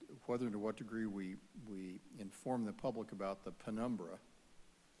 whether and to what degree we inform the public about the penumbra.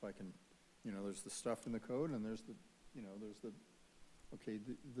 If I can, there's the stuff in the code, and there's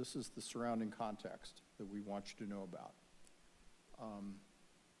this is the surrounding context that we want you to know about.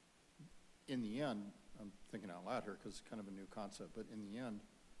 In the end, I'm thinking out loud here because it's kind of a new concept, but in the end,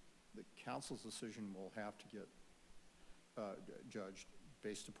 the council's decision will have to get judged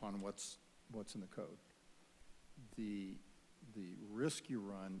based upon what's in the code. The risk you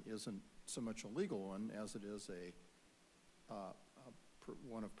run isn't so much a legal one as it is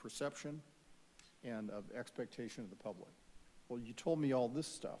one of perception and of expectation of the public. Well, you told me all this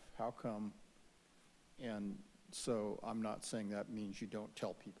stuff, how come? And so I'm not saying that means you don't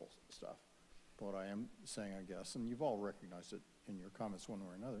tell people stuff. But what I am saying, I guess, and you've all recognized it in your comments one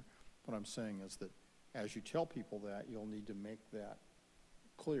way or another, what I'm saying is that as you tell people that, you'll need to make that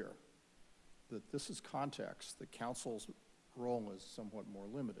clear, that this is context. The council's role is somewhat more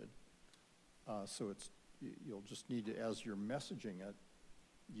limited. So you'll just need to, as you're messaging it,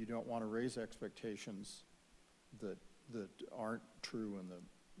 you don't want to raise expectations that aren't true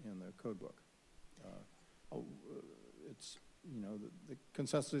in the code book. It's, you know, the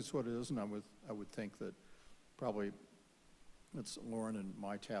consensus is what it is, and I would think that probably it's Lauren and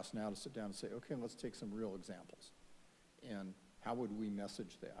my task now to sit down and say, okay, let's take some real examples. And how would we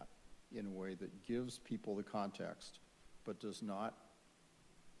message that in a way that gives people the context, but does not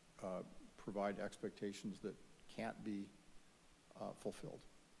provide expectations that can't be fulfilled?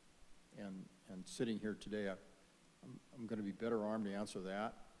 And sitting here today, I'm going to be better armed to answer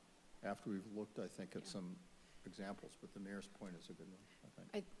that after we've looked, I think, at some examples, but the mayor's point is a good one, I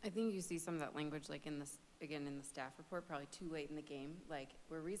think. I think you see some of that language, like in this, again, in the staff report, probably too late in the game. Like,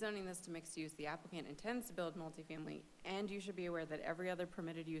 we're rezoning this to mixed use. The applicant intends to build multifamily, and you should be aware that every other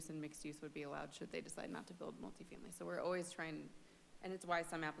permitted use in mixed use would be allowed should they decide not to build multifamily. So we're always trying, and it's why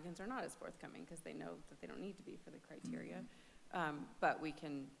some applicants are not as forthcoming, because they know that they don't need to be for the criteria. But we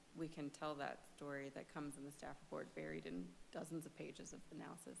can tell that story that comes in the staff report, buried in dozens of pages of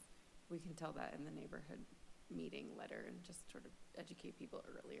analysis. We can tell that in the neighborhood meeting letter and just sort of educate people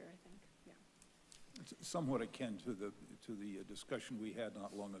earlier, I think. Yeah. It's somewhat akin to the discussion we had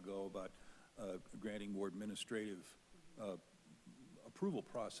not long ago about granting more administrative approval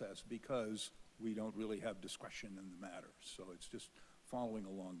process, because we don't really have discretion in the matter. So it's just following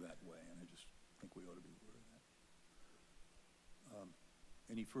along that way, and I just think we ought to be aware of that.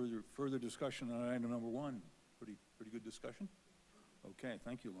 Any further discussion on item number one? Pretty good discussion? Okay,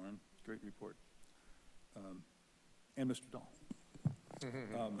 thank you, Lauren. Great report. And Mr. Dahl.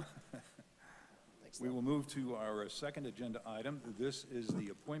 We will move to our second agenda item. This is the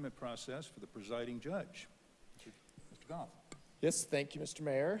appointment process for the presiding judge. Mr. Goff. Yes, thank you, Mr.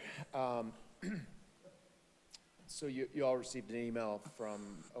 Mayor. So you all received an email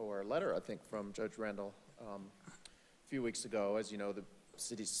or a letter, I think, from Judge Randall a few weeks ago. As you know, the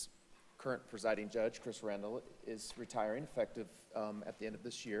city's current presiding judge, Chris Randall, is retiring effective at the end of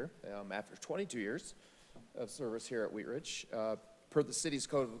this year, after 22 years of service here at Wheat Ridge. Per the city's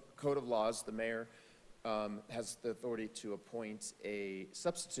code of laws, the mayor has the authority to appoint a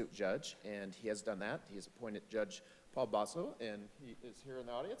substitute judge, and he has done that. He has appointed Judge Paul Basso, and he is here in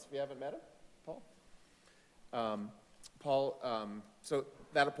the audience if you haven't met him. Paul? So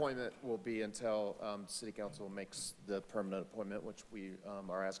that appointment will be until City Council makes the permanent appointment, which we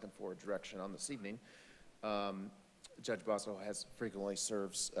are asking for direction on this evening. Judge Basso frequently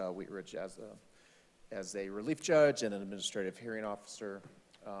serves Wheat Ridge as a relief judge and an administrative hearing officer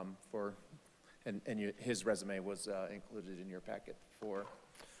his resume was included in your packet for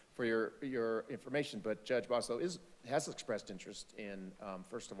your information. But Judge Basso has expressed interest in,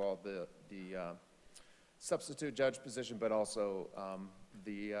 first of all, the substitute judge position, but also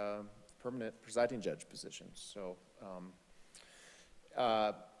the permanent presiding judge position. So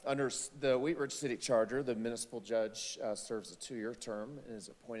under the Wheat Ridge City Charter, the municipal judge serves a 2-year term and is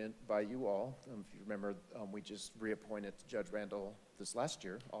appointed by you all. If you remember, we just reappointed Judge Randall this last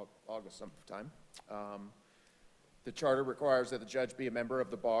year, August sometime. The charter requires that the judge be a member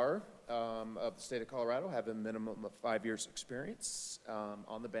of the bar of the state of Colorado, have a minimum of 5 years experience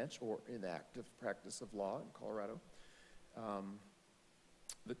on the bench or in the active practice of law in Colorado.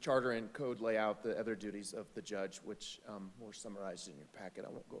 The charter and code lay out the other duties of the judge, which were summarized in your packet. I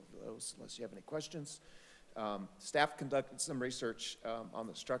won't go over those unless you have any questions. Staff conducted some research on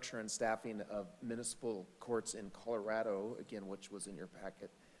the structure and staffing of municipal courts in Colorado, again, which was in your packet.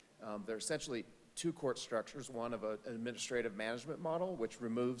 There are essentially 2 court structures, one of an administrative management model, which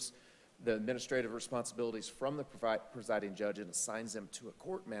removes the administrative responsibilities from the presiding judge and assigns them to a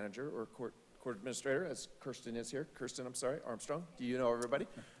court manager or court administrator, as Kirsten is here. Kirsten, I'm sorry, Armstrong. Do you know everybody?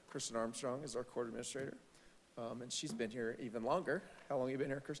 Kirsten Armstrong is our court administrator, and she's been here even longer. How long have you been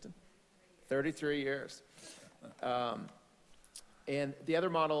here, Kirsten? 33 years. And the other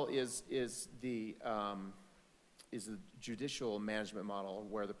model is the judicial management model,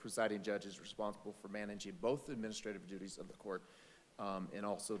 where the presiding judge is responsible for managing both the administrative duties of the court and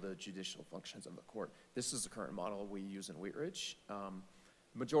also the judicial functions of the court. This is the current model we use in Wheat Ridge.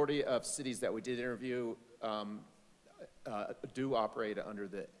 Majority of cities that we did interview do operate under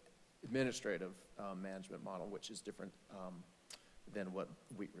the administrative management model, which is different than what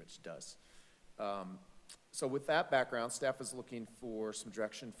Wheat Ridge does. So with that background, staff is looking for some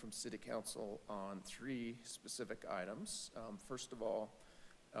direction from City Council on 3 specific items. First of all,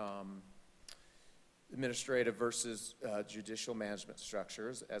 administrative versus judicial management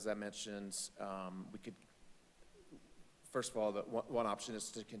structures. As I mentioned, we could, first of all, one option is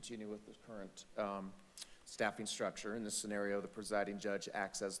to continue with the current staffing structure. In this scenario, the presiding judge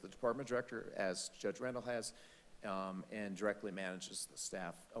acts as the department director, as Judge Randall has, and directly manages the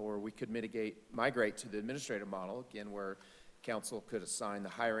staff. Or we could migrate to the administrative model, again, where council could assign the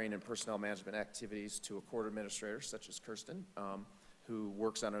hiring and personnel management activities to a court administrator, such as Kirsten, who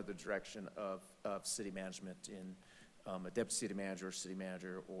works under the direction of city management in a deputy city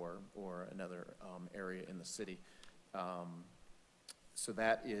manager, or another area in the city. So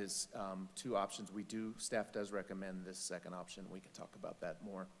that is 2 options. Staff does recommend this second option. We can talk about that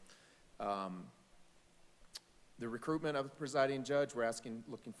more. The recruitment of the presiding judge, we're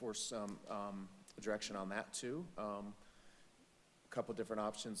looking for some direction on that too. A couple different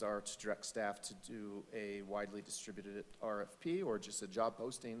options are to direct staff to do a widely distributed RFP or just a job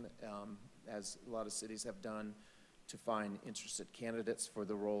posting, as a lot of cities have done, to find interested candidates for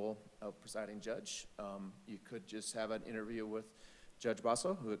the role of presiding judge. You could just have an interview with Judge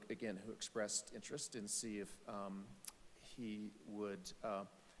Basso, who expressed interest, and see if he would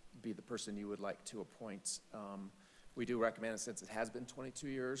be the person you would like to appoint. We do recommend, since it has been 22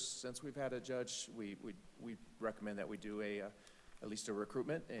 years since we've had a judge, we recommend that we do at least a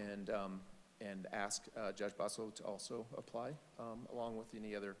recruitment and ask Judge Basso to also apply, along with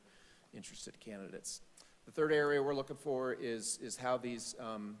any other interested candidates. The third area we're looking for is how these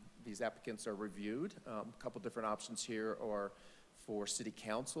applicants are reviewed. A couple different options here are for City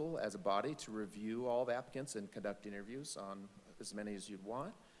Council as a body to review all the applicants and conduct interviews on as many as you'd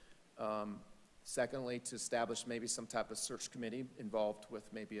want. Secondly, to establish maybe some type of search committee involved with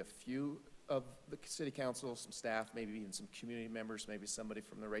maybe a few of the City Council, some staff, maybe even some community members, maybe somebody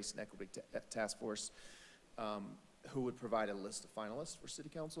from the Race and Equity Task Force, who would provide a list of finalists for City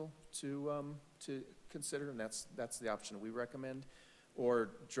Council to consider, and that's the option we recommend, or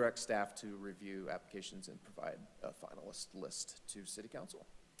direct staff to review applications and provide a finalist list to City Council.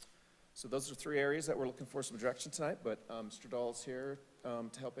 So those are 3 areas that we're looking for some direction tonight, but Mr. Dahl is here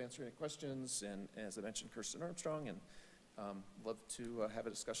to help answer any questions, and as I mentioned, Kirsten Armstrong, and love to have a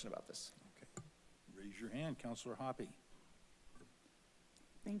discussion about this. Okay. Raise your hand, Councilor Hoppe.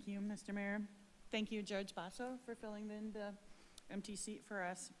 Thank you, Mr. Mayor. Thank you, Judge Basso, for filling in the empty seat for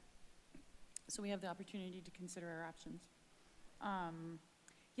us, so we have the opportunity to consider our options.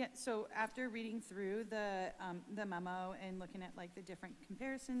 Yeah, so after reading through the memo and looking at like the different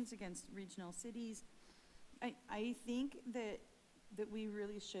comparisons against regional cities, I think that we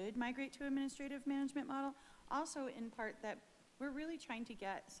really should migrate to administrative management model. Also, in part, that we're really trying to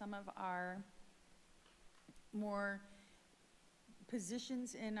get some of our more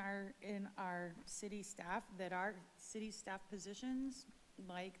positions in our city staff that are city staff positions,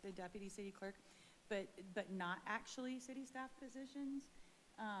 like the deputy city clerk, but not actually city staff positions.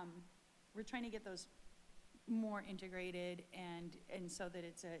 We're trying to get those more integrated and so that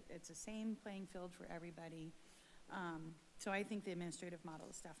it's a same playing field for everybody. So I think the administrative model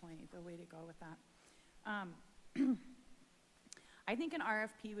is definitely the way to go with that. I think an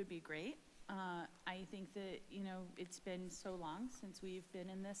RFP would be great. I think that, you know, it's been so long since we've been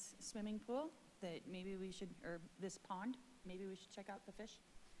in this swimming pool that maybe we should, or this pond, maybe we should check out the fish.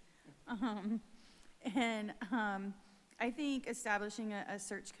 I think establishing a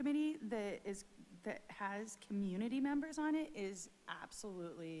search committee that has community members on it is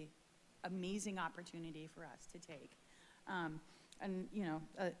absolutely amazing opportunity for us to take. And, you know,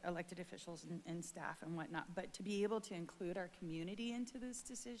 elected officials and staff and whatnot, but to be able to include our community into this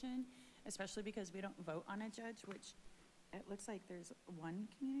decision, especially because we don't vote on a judge, which it looks like there's one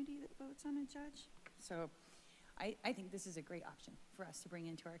community that votes on a judge. So I think this is a great option for us to bring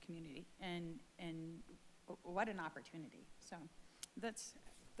into our community, and what an opportunity. So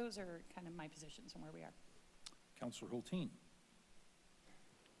those are kind of my positions and where we are. Councilor Hulteen.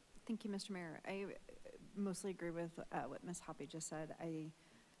 Thank you, Mr. Mayor. I mostly agree with what Ms. Hoppe just said.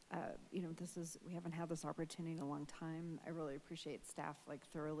 You know, we haven't had this opportunity in a long time. I really appreciate staff like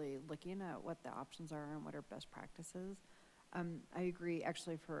thoroughly looking at what the options are and what are best practices. I agree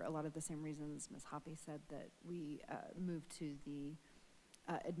actually for a lot of the same reasons Ms. Hoppe said, that we move to the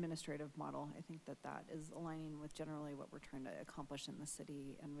administrative model. I think that that is aligning with generally what we're trying to accomplish in the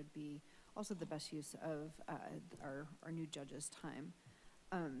city and would be also the best use of our new judge's time.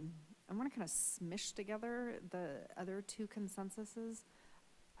 I want to kind of smish together the other two consensuses.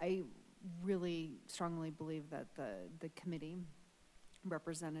 I really strongly believe that the committee,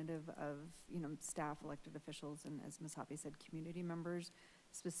 representative of, staff, elected officials, and as Ms. Hoppy said, community members,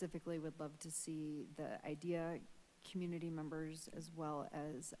 specifically would love to see the IDEA community members as well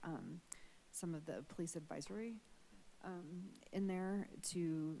as some of the police advisory in there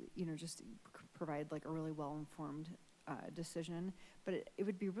to, just provide like a really well-informed decision. But it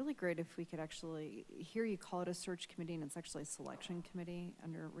would be really great if we could actually, here you call it a search committee and it's actually a selection committee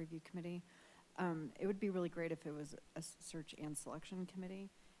under review committee. It would be really great if it was a search and selection committee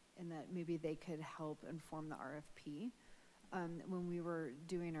and that maybe they could help inform the RFP. When we were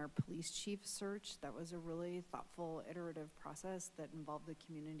doing our police chief search, that was a really thoughtful, iterative process that involved the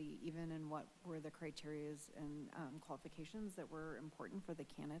community, even in what were the criterias and qualifications that were important for the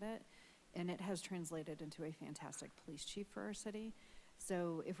candidate. And it has translated into a fantastic police chief for our city.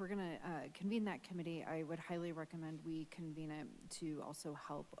 So if we're gonna convene that committee, I would highly recommend we convene it to also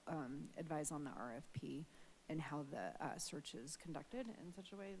help advise on the RFP and how the search is conducted in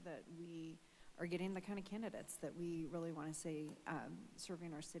such a way that we are getting the kind of candidates that we really want to see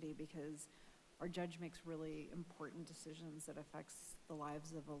serving our city, because our judge makes really important decisions that affects the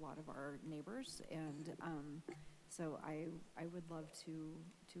lives of a lot of our neighbors. And so I would love to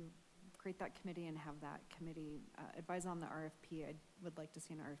create that committee and have that committee advise on the RFP. I would like to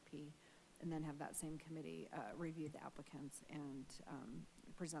see an RFP and then have that same committee review the applicants and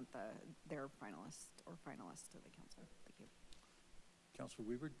present their finalists to the council. Thank you. Councilor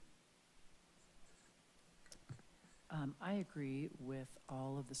Weaver? I agree with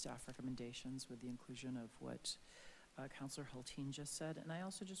all of the staff recommendations with the inclusion of what Councilor Hulteen just said. And I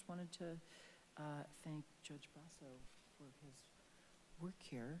also just wanted to thank Judge Basso for his work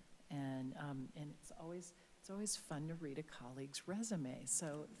here. And it's always fun to read a colleague's resume.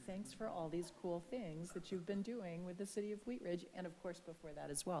 So thanks for all these cool things that you've been doing with the city of Wheat Ridge, and of course before that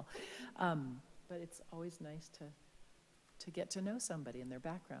as well. But it's always nice to get to know somebody and their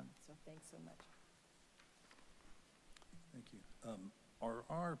background. So thanks so much. Thank you.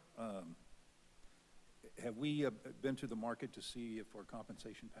 Have we been to the market to see if our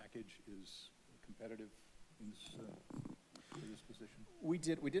compensation package is competitive in this position? We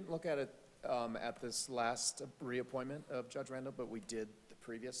didn't look at it at this last reappointment of Judge Randall, but we did the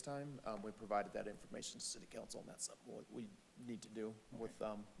previous time. We provided that information to City Council, and that's something we need to do with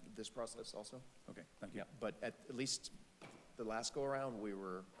this process also. Okay, thank you. Yeah, but at least the last go around, we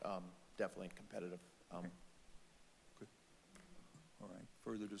were definitely competitive. Okay. Good. All right,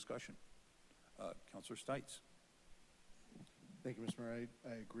 further discussion. Councilor Stites. Thank you, Mr. Mayor.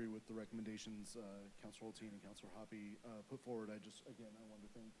 I agree with the recommendations Councilor Hulteen and Councilor Hoppy put forward. I wanted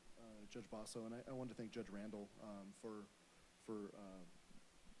to thank Judge Basso, and I wanted to thank Judge Randall for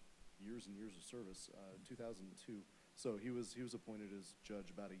years and years of service. 2002. So he was appointed as judge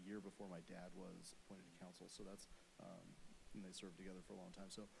about a year before my dad was appointed to council. So that's and they served together for a long time.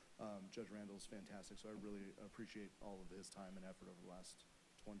 So Judge Randall's fantastic. So I really appreciate all of his time and effort over the last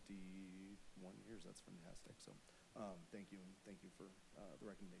 21 years. That's fantastic. So thank you, and thank you for the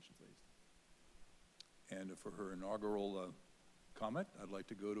recommendations, ladies. And for her inaugural comment, I'd like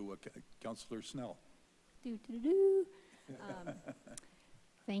to go to Councilor Snell. Thank you.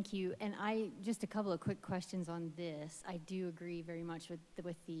 And just a couple of quick questions on this. I do agree very much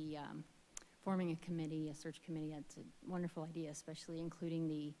with the forming a committee, a search committee. That's a wonderful idea, especially including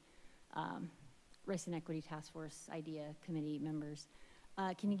the Race and Equity Task Force IDEA committee members.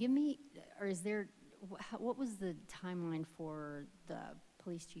 Can you give me, or is there, what was the timeline for the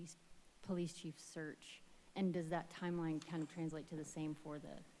police chief search? And does that timeline kind of translate to the same for the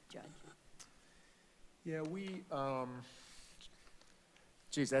judge? Yeah,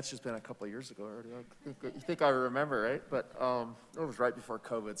 geez, that's just been a couple of years ago already. You think I remember, right? But it was right before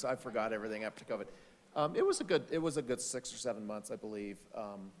COVID, so I forgot everything after COVID. It was a good 6 or 7 months, I believe.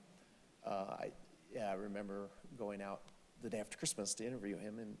 I remember going out the day after Christmas to interview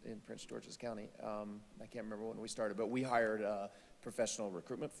him in Prince George's County. I can't remember when we started, but we hired a professional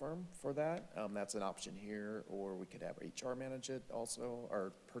recruitment firm for that. That's an option here, or we could have HR manage it also,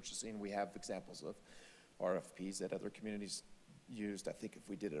 or purchasing. We have examples of RFPs that other communities used. I think if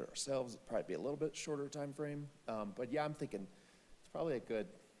we did it ourselves, it'd probably be a little bit shorter time frame. But yeah, I'm thinking it's probably a good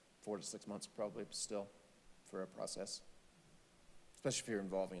 4 to 6 months probably still for a process, especially if you're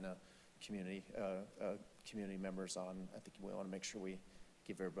involving a community members on. I think we want to make sure we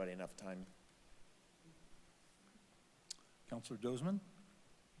give everybody enough time. Councilor Dozeman.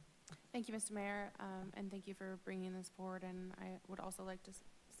 Thank you, Mr. Mayor, and thank you for bringing this forward. And I would also like to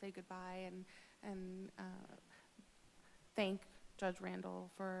say goodbye and thank Judge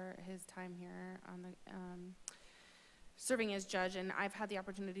Randall for his time here on the serving as judge. And I've had the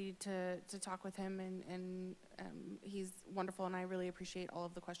opportunity to talk with him, and he's wonderful. And I really appreciate all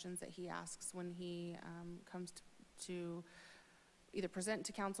of the questions that he asks when he comes to either present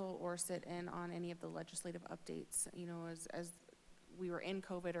to council or sit in on any of the legislative updates. You know, as we were in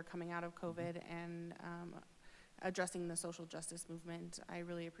COVID or coming out of COVID and addressing the social justice movement, I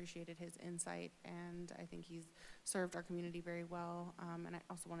really appreciated his insight, and I think he's served our community very well. And I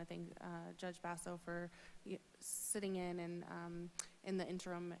also want to thank Judge Basso for sitting in the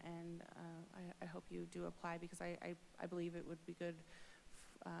interim, and I hope you do apply, because I believe it would be good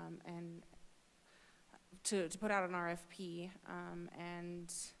and to put out an RFP.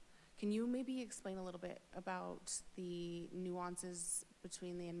 And can you maybe explain a little bit about the nuances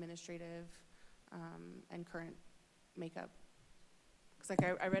between the administrative and current makeup? Because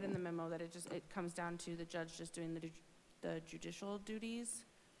like I read in the memo that it comes down to the judge just doing the judicial duties,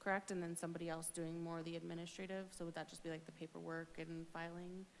 correct? And then somebody else doing more of the administrative. So would that just be like the paperwork and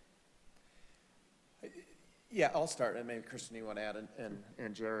filing? Yeah, I'll start, and maybe Kristen, you want to add,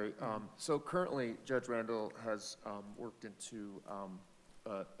 and Jerry. So currently, Judge Randall has worked into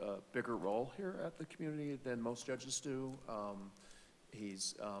a bigger role here at the community than most judges do.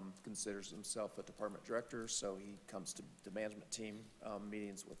 He's considers himself a department director, so he comes to the management team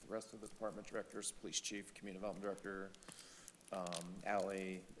meetings with the rest of the department directors, police chief, community development director,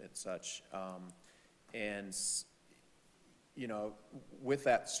 Ally, and such. And you know, with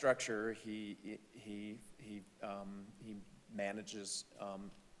that structure, he manages,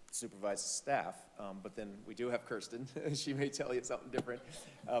 supervises staff, but then we do have Kirsten. She may tell you something different,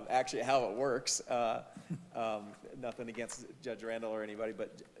 actually how it works. Nothing against Judge Randall or anybody,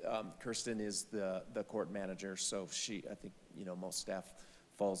 but Kirsten is the court manager, so I think, you know, most staff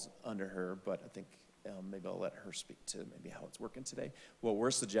falls under her, but I think maybe I'll let her speak to maybe how it's working today. What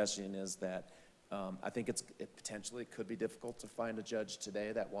we're suggesting is that I think it potentially could be difficult to find a judge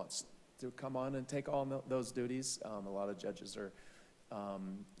today that wants to come on and take all those duties. A lot of judges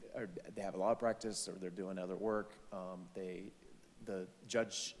they have a lot of practice, or they're doing other work. The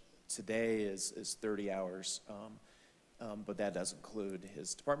judge today is 30 hours, but that does include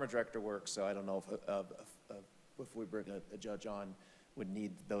his department director work. So I don't know if we bring a judge on, would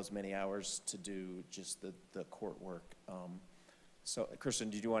need those many hours to do just the court work. So,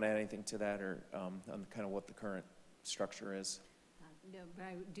 Kristen, did you want to add anything to that, or on kind of what the current structure is? No, but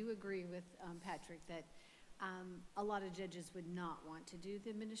I do agree with Patrick that a lot of judges would not want to do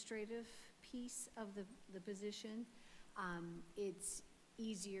the administrative piece of the position. It's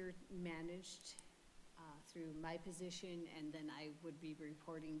easier managed through my position, and then I would be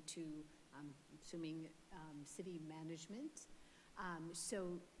reporting to, I'm assuming, city management.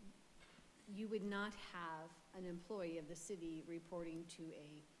 So you would not have an employee of the city reporting to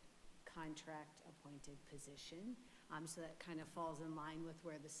a contract-appointed position. So that kind of falls in line with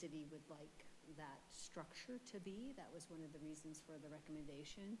where the city would like that structure to be. That was one of the reasons for the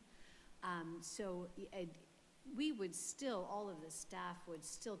recommendation. So we would still, all of the staff would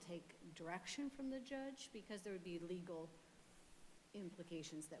still take direction from the judge, because there would be legal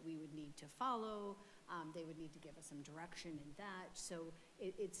implications that we would need to follow. They would need to give us some direction in that. So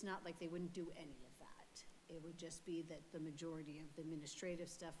it's not like they wouldn't do any of that. It would just be that the majority of the administrative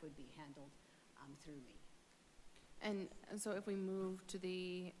stuff would be handled through me. And so if we move to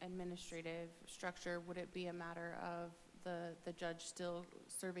the administrative structure, would it be a matter of the judge still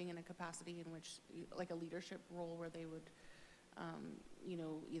serving in a capacity in which, like a leadership role, where they would, you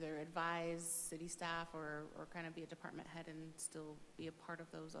know, either advise city staff or kind of be a department head and still be a part of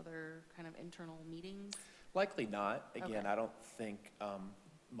those other kind of internal meetings? Likely not. Again, Okay. I don't think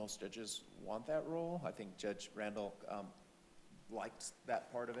most judges want that role. I think Judge Randall liked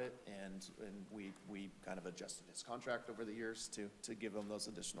that part of it, and we kind of adjusted his contract over the years to give him those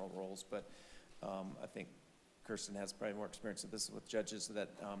additional roles. But I think Kirsten has probably more experience with this with judges that,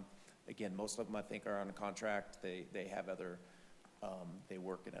 again, most of them I think are on a contract. They have other, they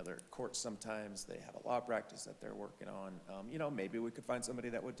work in other courts sometimes. They have a law practice that they're working on. You know, maybe we could find somebody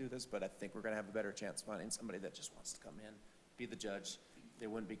that would do this, but I think we're gonna have a better chance finding somebody that just wants to come in, be the judge. They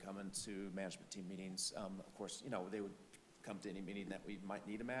wouldn't be coming to management team meetings. Of course, you know, they would come to any meeting that we might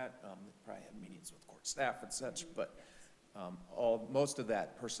need them at. Probably have meetings with court staff and such, but most of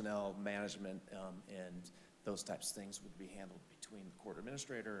that personnel management and those types of things would be handled between the court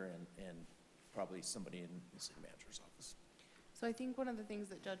administrator and probably somebody in the city manager's office. So I think one of the things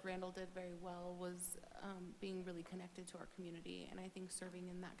that Judge Randall did very well was being really connected to our community, and I think serving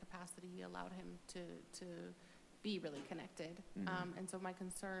in that capacity allowed him to be really connected. And so my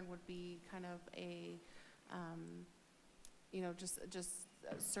concern would be kind of a, you know, just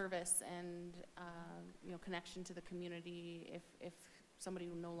service and, you know, connection to the community. If somebody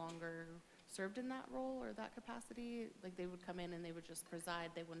no longer served in that role or that capacity, like they would come in and they would just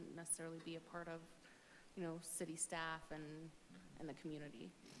preside, they wouldn't necessarily be a part of, you know, city staff and the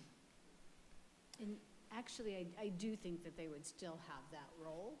community. And actually, I do think that they would still have that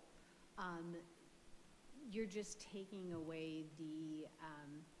role. You're just taking away the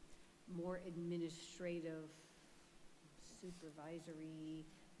more administrative, supervisory,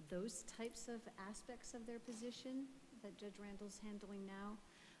 those types of aspects of their position that Judge Randall's handling now.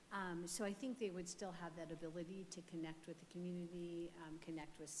 So I think they would still have that ability to connect with the community,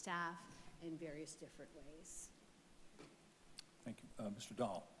 connect with staff in various different ways. Thank you. Mr.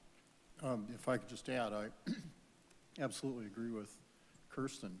 Dahl. If I could just add, I absolutely agree with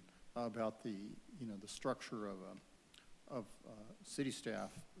Kirsten about the, you know, the structure of city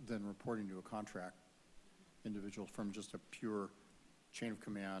staff then reporting to a contract individual from just a pure chain of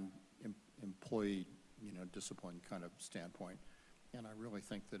command, employee, you know, discipline kind of standpoint. And I really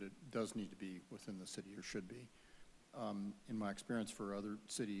think that it does need to be within the city, or should be. In my experience for other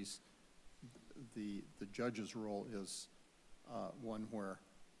cities, the judge's role is one where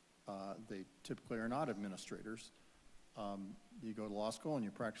they typically are not administrators. You go to law school and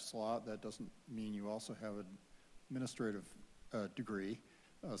you practice law. That doesn't mean you also have an administrative degree.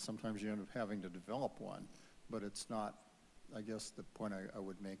 Sometimes you end up having to develop one, but it's not, I guess the point I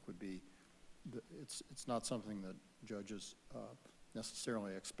would make would be that it's not something that judges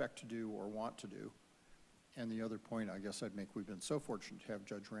necessarily expect to do or want to do. And the other point I guess I'd make, we've been so fortunate to have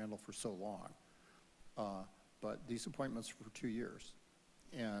Judge Randall for so long, but these appointments are for 2 years.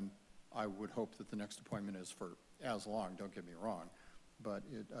 And I would hope that the next appointment is for as long, don't get me wrong, but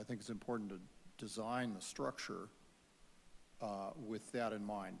I think it's important to design the structure with that in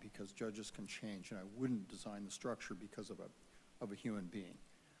mind, because judges can change, and I wouldn't design the structure because of a human being,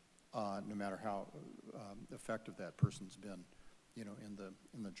 no matter how effective that person's been, you know,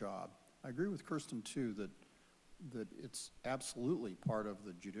 in the job. I agree with Kirsten too that it's absolutely part of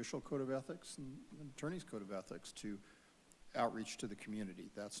the judicial code of ethics and attorney's code of ethics to outreach to the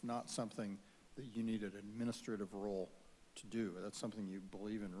community. That's not something that you need an administrative role to do. That's something you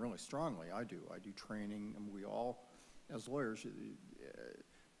believe in really strongly. I do training, and we all, as lawyers,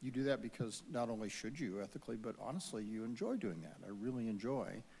 you do that because not only should you ethically, but honestly, you enjoy doing that. I really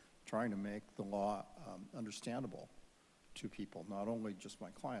enjoy trying to make the law understandable to people, not only just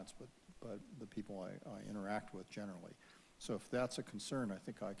my clients, but the people I interact with generally. So if that's a concern, I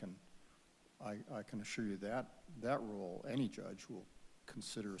think I can assure you that role, any judge will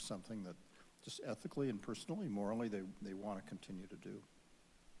consider something that just ethically and personally, morally, they want to continue to do.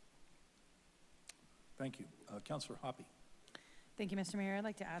 Thank you. Councilor Hoppe. Thank you, Mr. Mayor. I'd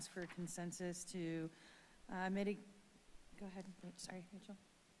like to ask for consensus to mitigate. Go ahead. Sorry, Rachel.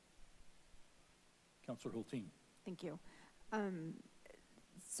 Councilor Hulteen. Thank you.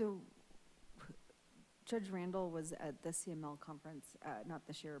 So Judge Randall was at the CML conference, not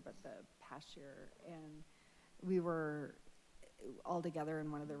this year, but the past year, and we were all together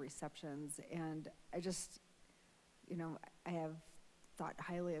in one of the receptions, and I just, you know, I have thought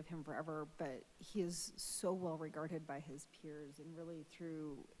highly of him forever, but he is so well regarded by his peers, and really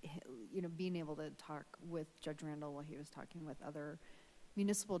through, you know, being able to talk with Judge Randall while he was talking with other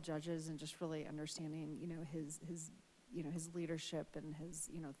municipal judges, and just really understanding, you know, his leadership and his,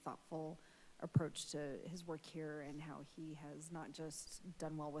 you know, thoughtful approach to his work here, and how he has not just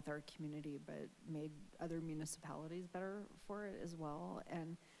done well with our community, but made other municipalities better for it as well.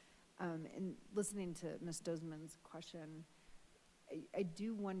 And listening to Ms. Dozman's question, I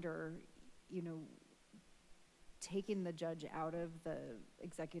do wonder, you know, taking the judge out of the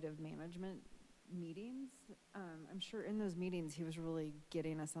executive management meetings, I'm sure in those meetings he was really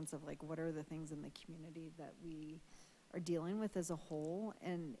getting a sense of like, what are the things in the community that we are dealing with as a whole.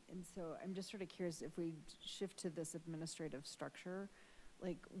 And so I'm just sort of curious, if we shift to this administrative structure,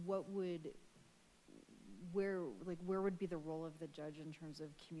 like where would be the role of the judge in terms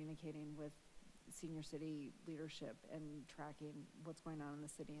of communicating with senior city leadership and tracking what's going on in the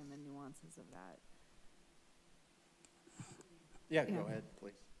city and the nuances of that? Yeah, go ahead,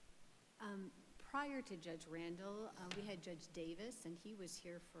 please. Prior to Judge Randall, we had Judge Davis, and he was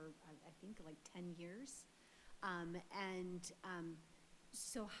here for, I think, like 10 years.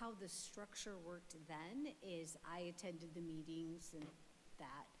 So how the structure worked then is I attended the meetings and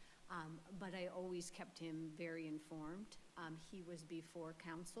that. But I always kept him very informed. He was before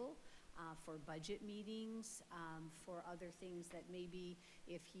council for budget meetings, for other things that maybe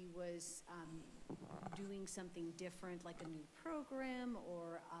if he was doing something different, like a new program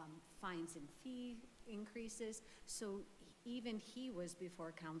or fines and fee increases. So even he was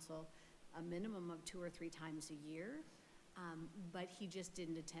before council a minimum of 2 or 3 times a year. But he just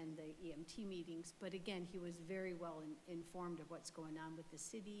didn't attend the EMT meetings. But again, he was very well informed of what's going on with the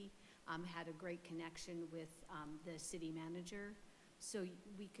city, had a great connection with the city manager. So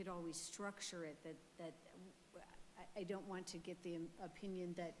we could always structure it that I don't want to get the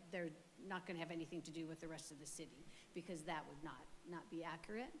opinion that they're not going to have anything to do with the rest of the city, because that would not be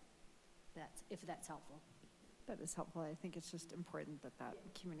accurate, if that's helpful. That is helpful. I think it's just important that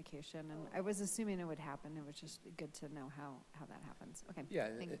communication, and I was assuming it would happen. It was just good to know how that happens. Okay. Yeah,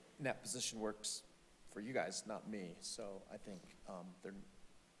 and that position works for you guys, not me. So I think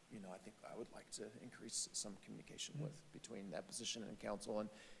I think I would like to increase some communication between that position and council.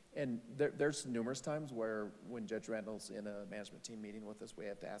 And there's numerous times where when Judge Randall's in a management team meeting with us, we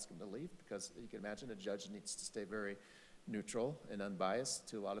have to ask him to leave, because you can imagine a judge needs to stay very neutral and unbiased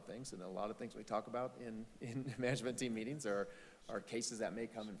to a lot of things, and a lot of things we talk about in management team meetings are cases that may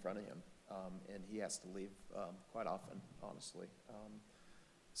come in front of him, and he has to leave quite often, honestly.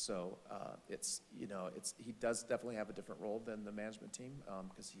 He does definitely have a different role than the management team,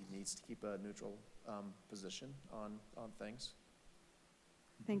 because he needs to keep a neutral position on things.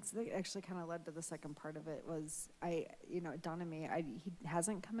 Thanks. That actually kind of led to the second part of it. Was it dawned on me, he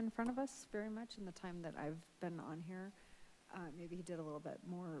hasn't come in front of us very much in the time that I've been on here. Maybe he did a little bit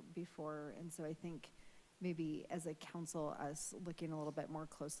more before, and so I think maybe as a council, us looking a little bit more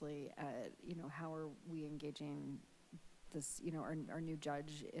closely at, how are we engaging this, our new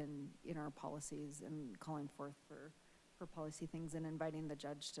judge in our policies, and calling forth for policy things, and inviting the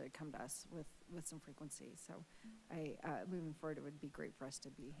judge to come to us with some frequency. So moving forward, it would be great for us to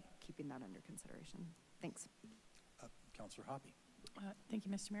be keeping that under consideration. Thanks. Councilor Hoppe. Thank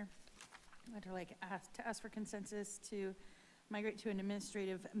you, Mr. Mayor. I'd like to ask for consensus to migrate to an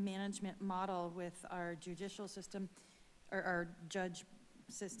administrative management model with our judicial system, or our judge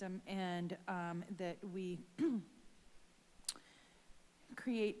system, and that we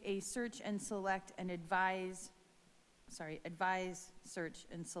create a search and select and advise, search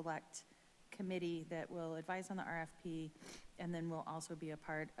and select committee that will advise on the RFP, and then will also be a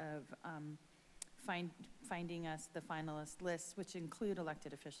part of finding us the finalist lists, which include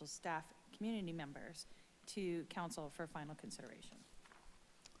elected officials, staff, community members, to council for final consideration.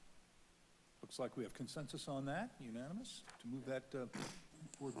 Looks like we have consensus on that, unanimous, to move that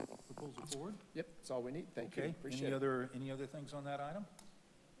proposal forward. Yep, that's all we need. Thank you. Okay. Appreciate Any other things on that item?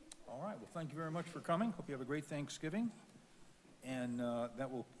 All right. Well, thank you very much for coming. Hope you have a great Thanksgiving. And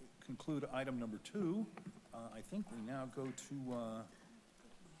that will conclude item number 2. I think we now go to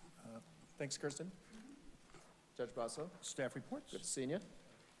Thanks, Kirsten. Judge Basso. Staff reports. Good to see you.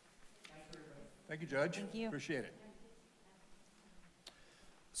 Thank you, Judge. Thank you. Appreciate it.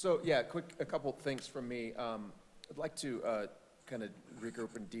 So, yeah, a couple things from me. I'd like to kind of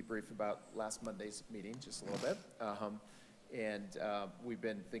regroup and debrief about last Monday's meeting just a little bit. We've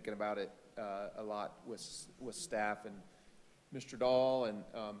been thinking about it a lot with staff, and Mr. Dahl and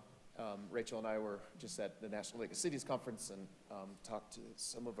Rachel and I were just at the National League of Cities Conference and talked to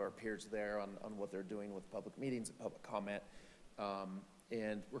some of our peers there on what they're doing with public meetings and public comment.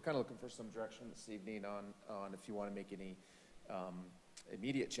 And we're kind of looking for some direction this evening on if you want to make any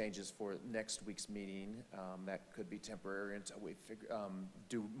immediate changes for next week's meeting. That could be temporary until we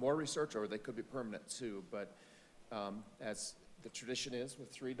do more research, or they could be permanent too. But as the tradition is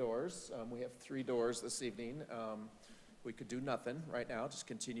with 3 doors, we have 3 doors this evening. We could do nothing right now, just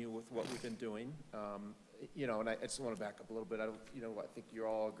continue with what we've been doing. And I just want to back up a little bit. I think you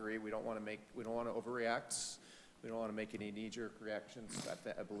all agree we don't want to overreact. We don't want to make any knee-jerk reactions,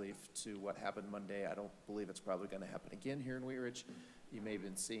 I believe, to what happened Monday. I don't believe it's probably going to happen again here in Wheat Ridge. You may have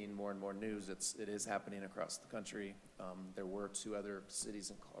been seeing more and more news. It is happening across the country. There were 2 other cities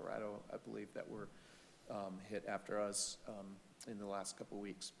in Colorado, I believe, that were hit after us in the last couple of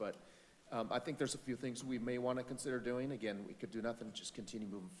weeks. But I think there's a few things we may want to consider doing. Again, we could do nothing, just continue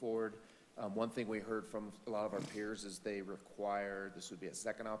moving forward. One thing we heard from a lot of our peers is they require, this would be a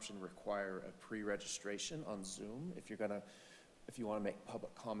second option, require a pre-registration on Zoom. If you want to make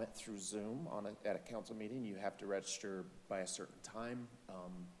public comment through Zoom at a council meeting, you have to register by a certain time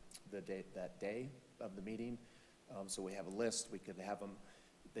that day of the meeting. So we have a list. We could have them.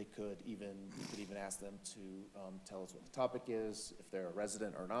 We could even ask them to tell us what the topic is, if they're a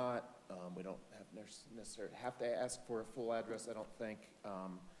resident or not. We don't necessarily have to ask for a full address, I don't think.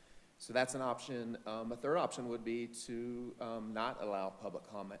 So that's an option. A third option would be to not allow public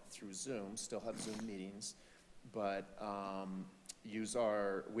comment through Zoom, still have Zoom meetings, but use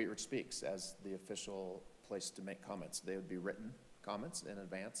our Wheat Ridge Speaks as the official place to make comments. They would be written comments in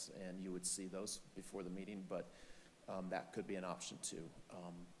advance, and you would see those before the meeting, but that could be an option too,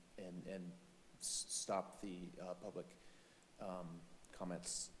 and stop the public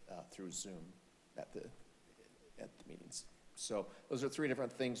comments through Zoom at the meetings. So those are three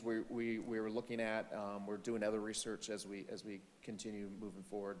different things we were looking at. We're doing other research as we continue moving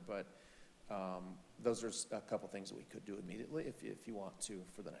forward, but those are a couple things that we could do immediately if you want to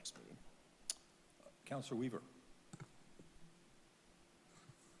for the next meeting. Councilor Weaver.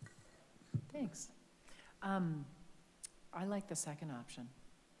 Thanks. I like the second option.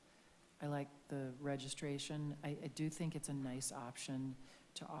 I like the registration. I do think it's a nice option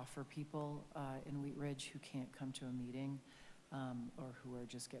to offer people in Wheat Ridge who can't come to a meeting or who are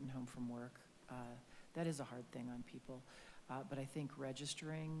just getting home from work. That is a hard thing on people. But I think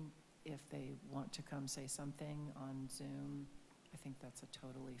registering, if they want to come say something on Zoom, I think that's a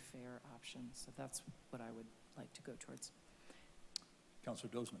totally fair option. So that's what I would like to go towards. Councilor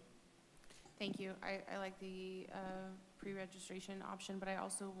Dozeman. Thank you. I like the pre-registration option, but I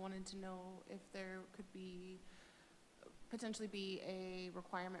also wanted to know if there could potentially be a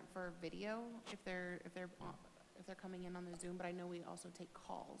requirement for video if they're coming in on the Zoom, but I know we also take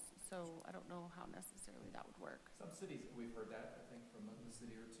calls, so I don't know how necessarily that would work. Some cities, we've heard that, I think, from a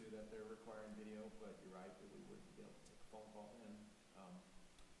city or two, that they're requiring video, but you're right, that we wouldn't be able to take a phone call in.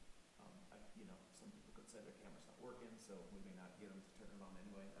 Some people could say their camera's not working, so we may not get them to turn it on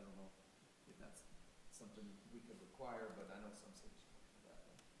anyway. I don't know if that's something we could require, but I know some cities do that.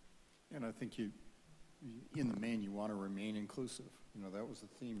 And I think in the main, you want to remain inclusive. That was the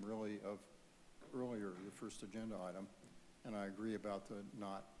theme really of earlier, the first agenda item. And I agree about the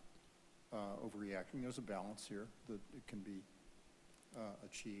not overreacting. There's a balance here that it can be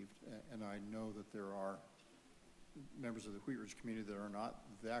achieved. And I know that there are members of the Wheat Ridge community that are not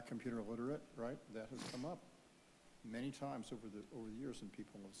that computer literate, right? That has come up many times over the years, and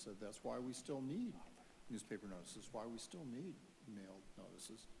people have said that's why we still need newspaper notices, why we still need mailed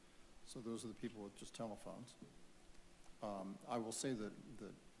notices. So those are the people with just telephones. I will say that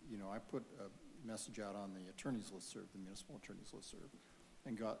I put a message out on the attorney's listserv, the municipal attorney's listserv,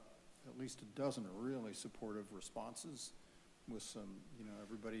 and got at least a dozen really supportive responses with some,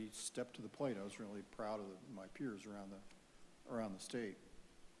 everybody stepped to the plate. I was really proud of my peers around the state.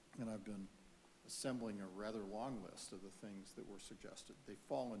 And I've been assembling a rather long list of the things that were suggested. They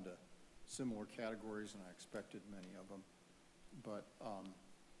fall into similar categories, and I expected many of them. But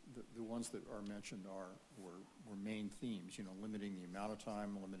the ones that are mentioned were main themes, limiting the amount of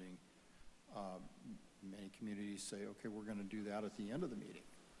time, limiting, many communities say, okay, we're going to do that at the end of the meeting.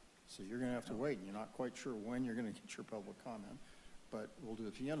 So you're going to have to wait, and you're not quite sure when you're going to get your public comment, but we'll do it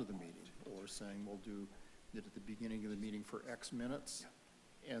at the end of the meeting, or saying we'll do it at the beginning of the meeting for X minutes,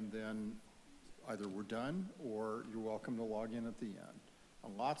 and then either we're done or you're welcome to log in at the end.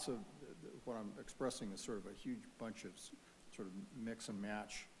 And lots of what I'm expressing is sort of a huge bunch of sort of mix and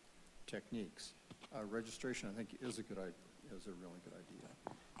match techniques. Registration, I think, is a really good idea.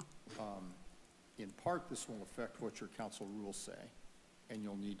 In part, this will affect what your council rules say, and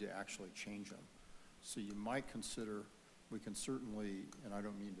you'll need to actually change them. So you might consider, we can certainly, and I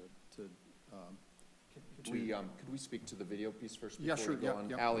don't mean to could we speak to the video piece first? Yeah, sure. We go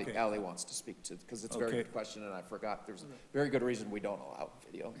on? Allie wants to speak to, because it's a very good question, and I forgot there's a very good reason we don't allow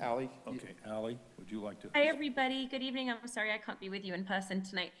video. Allie? Okay, Allie, would you like to? Hi, everybody. Good evening. I'm sorry I can't be with you in person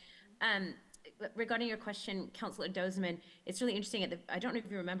tonight. Regarding your question, Councilor Dozeman, it's really interesting. I don't know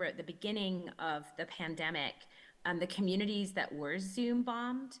if you remember, at the beginning of the pandemic, the communities that were Zoom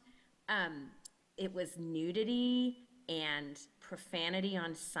bombed, it was nudity and profanity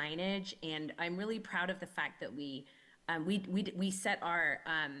on signage, and I'm really proud of the fact that we set our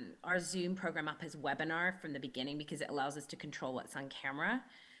Zoom program up as webinar from the beginning, because it allows us to control what's on camera.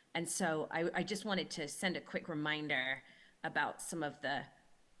 And so I just wanted to send a quick reminder about some of the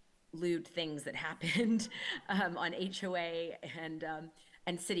lewd things that happened on HOA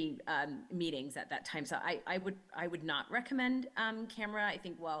and city meetings at that time. So I would not recommend camera. I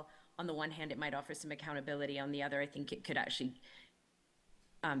think, well, on the one hand, it might offer some accountability. On the other, I think it could actually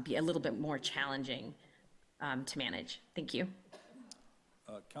be a little bit more challenging to manage. Thank you.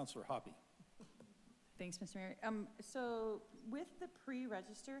 Councilor Hoppe. Thanks, Mr. Mayor. So with the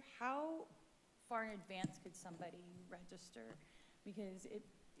pre-register, how far in advance could somebody register? Because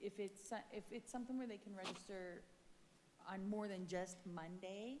if it's something where they can register on more than just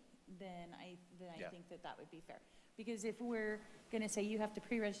Monday, then I think that would be fair. Because if we're gonna say you have to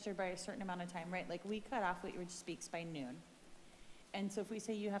pre-register by a certain amount of time, right? Like, we cut off Wheat Ridge Speaks by noon. And so if we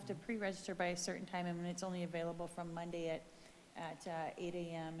say you have to pre-register by a certain time, and when it's only available from Monday at 8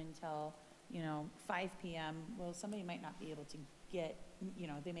 a.m. until, 5 p.m., well, somebody might not be able to get,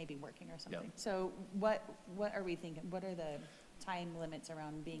 they may be working or something. So what are we thinking? What are the time limits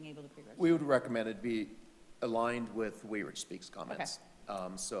around being able to pre-register? We would recommend it be aligned with Wheat Ridge Speaks comments.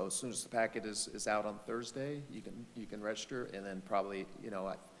 So as soon as the packet is out on Thursday, you can register, and then probably,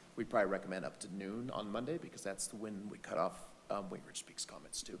 we'd probably recommend up to noon on Monday, because that's when we cut off Wheat Ridge Speaks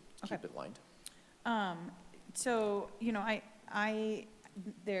comments too, to keep it lined. So,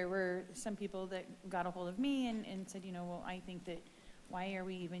 there were some people that got a hold of me and said, well, I think that, why are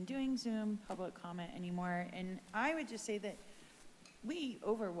we even doing Zoom public comment anymore? And I would just say that we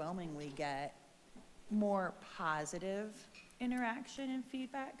overwhelmingly get more positive interaction and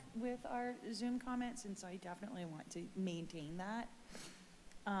feedback with our Zoom comments, and so I definitely want to maintain that.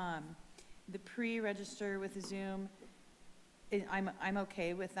 The pre-register with Zoom, I'm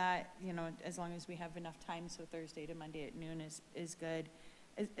okay with that, as long as we have enough time, so Thursday to Monday at noon is good.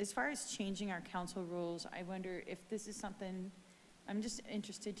 As far as changing our council rules, I wonder if this is something, I'm just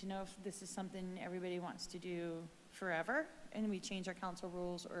interested to know if this is something everybody wants to do forever, and we change our council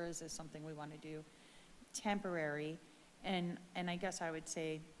rules, or is this something we want to do temporary? And I guess I would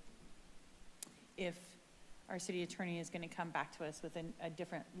say, if our city attorney is going to come back to us with a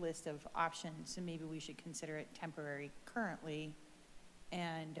different list of options, so maybe we should consider it temporary currently,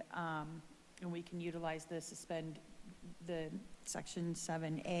 and we can utilize the Section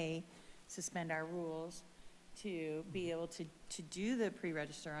 7A, suspend our rules to be able to do the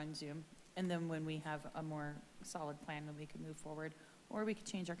pre-register on Zoom, and then when we have a more solid plan, then we can move forward, or we could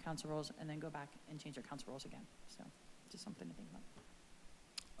change our council rules and then go back and change our council rules again. So just something to think about.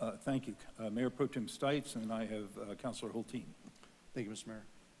 Thank you. Mayor Pro Tem Stites, and I have Councilor Hulteen. Thank you, Mr. Mayor.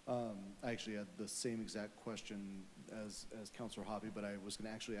 I actually had the same exact question as Councilor Hoppy, but I was going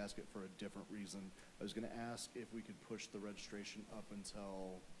to actually ask it for a different reason. I was going to ask if we could push the registration up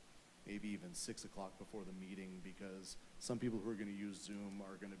until maybe even 6 o'clock before the meeting, because some people who are going to use Zoom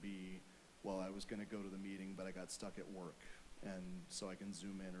are going to be, well, I was going to go to the meeting, but I got stuck at work, and so I can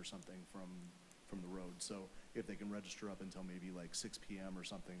Zoom in or something from the road. So if they can register up until maybe like 6 p.m. or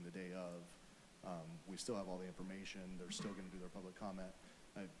something the day of, we still have all the information. They're still going to do their public comment.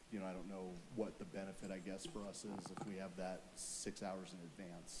 I don't know what the benefit, I guess, for us is if we have that 6 hours in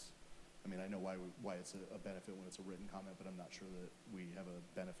advance. I mean, I know why it's a benefit when it's a written comment, but I'm not sure that we have a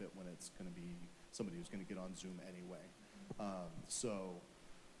benefit when it's going to be somebody who's going to get on Zoom anyway.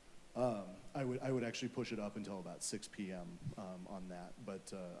 I would actually push it up until about 6 p.m. On that,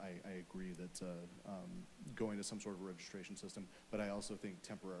 but I agree that going to some sort of registration system, but I also think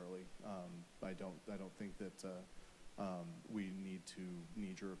temporarily. I don't think that we need to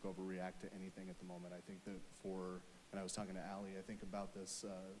knee-jerk overreact to anything at the moment. I think that and I was talking to Allie, I think about this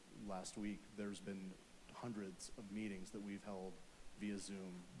last week, there's been hundreds of meetings that we've held via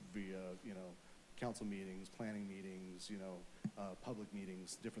Zoom, via, council meetings, planning meetings, public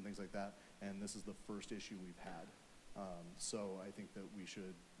meetings, different things like that, and this is the first issue we've had. So I think that we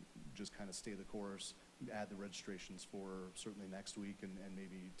should just kind of stay the course, add the registrations for certainly next week and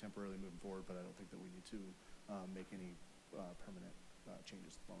maybe temporarily moving forward, but I don't think that we need to make any permanent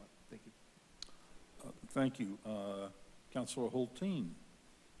changes at the moment. Thank you. Thank you. Councilor Hulteen.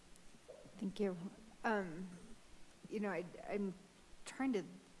 Thank you. I'm trying to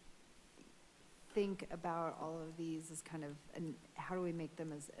think about all of these as kind of, and how do we make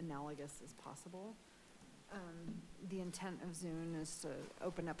them as analogous as possible? The intent of Zoom is to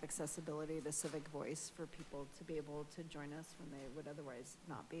open up accessibility to civic voice for people to be able to join us when they would otherwise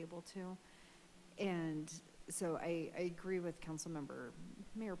not be able to. And so I agree with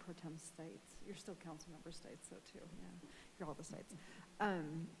Mayor Pro Tem Stites. You're still Councilmember Stites though too, yeah. You're all the Stites.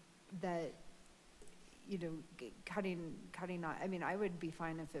 That, cutting out, I mean, I would be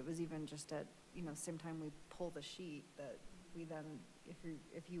fine if it was even just at, same time we pull the sheet, that we then,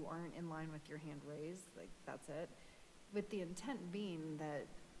 if you aren't in line with your hand raised, like, that's it. With the intent being that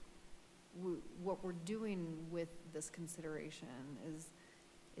what we're doing with this consideration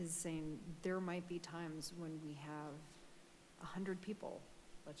is saying there might be times when we have 100 people,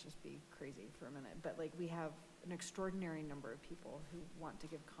 let's just be crazy for a minute, but like we have an extraordinary number of people who want to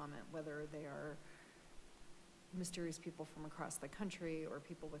give comment, whether they are mysterious people from across the country or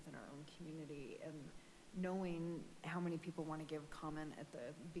people within our own community, and knowing how many people want to give comment at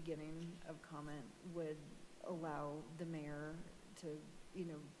the beginning of comment would allow the mayor to,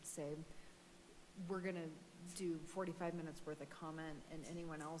 say, we're going to do 45 minutes worth of comment, and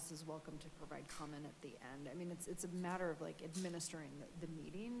anyone else is welcome to provide comment at the end. I mean, it's a matter of like administering the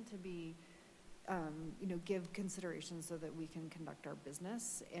meeting to be, you know, give consideration so that we can conduct our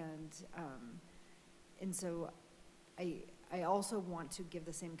business. And so I also want to give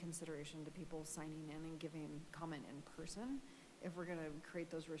the same consideration to people signing in and giving comment in person. If we're gonna create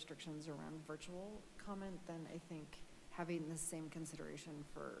those restrictions around virtual comment, then I think having the same consideration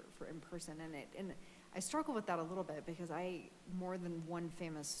for in person. And I struggle with that a little bit because more than one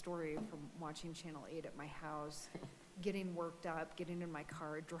famous story from watching Channel 8 at my house, getting worked up, getting in my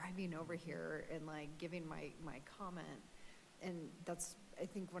car, driving over here and like giving my comment. And that's, I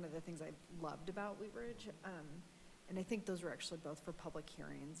think, one of the things I loved about Wheat Ridge. And I think those are actually both for public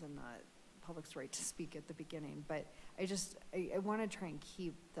hearings and not public's right to speak at the beginning. But I want to try and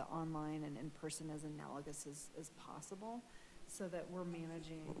keep the online and in-person as analogous as possible so that we're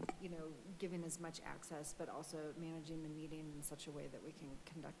managing, you know, giving as much access, but also managing the meeting in such a way that we can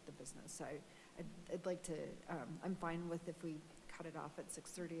conduct the business. So I'd like to, I'm fine with if we cut it off at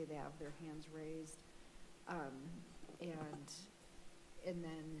 6:30, they have their hands raised. And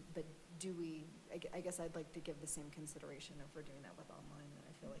then, but do we, I guess I'd like to give the same consideration if we're doing that with online, that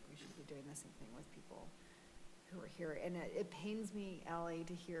I feel like we should be doing the same thing with people who are here. And it pains me, Allie,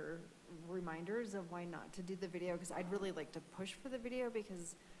 to hear reminders of why not to do the video, because I'd really like to push for the video,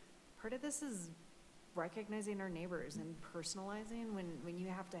 because part of this is recognizing our neighbors and personalizing when you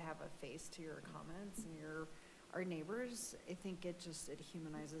have to have a face to your comments and our neighbors. I think it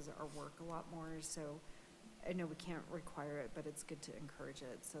humanizes our work a lot more. So I know we can't require it, but it's good to encourage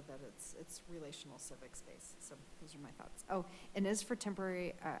it so that it's relational civic space. So those are my thoughts. Oh, and as for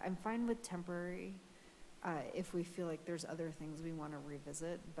temporary, I'm fine with temporary if we feel like there's other things we want to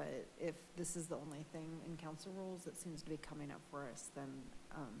revisit. But if this is the only thing in council rules that seems to be coming up for us, then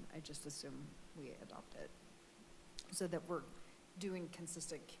I just assume we adopt it so that we're doing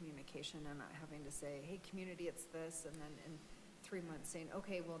consistent communication and not having to say, hey, community, it's this, and then in 3 months saying,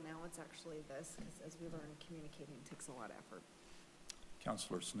 okay, well, now it's actually this, because as we learn, communicating takes a lot of effort.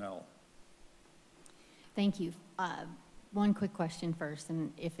 Councilor Snell. Thank you. One quick question first,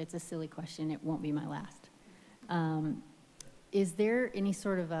 and if it's a silly question, it won't be my last. Is there any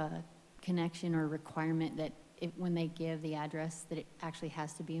sort of a connection or requirement that when they give the address that it actually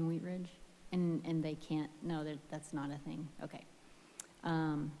has to be in Wheat Ridge? And they can't, no, that's not a thing. Okay.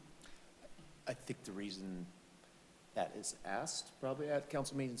 I think the reason that is asked probably at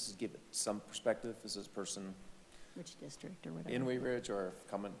council meetings is to give it some perspective. Is this person which district or whatever? In Wheat Ridge, or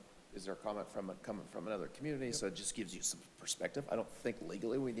is there a comment coming from another community? Yep. So it just gives you some perspective. I don't think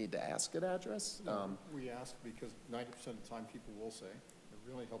legally we need to ask an address. No, we ask because 90% of the time people will say. It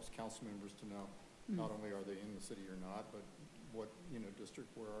really helps council members to know not only are they in the city or not, but what, district,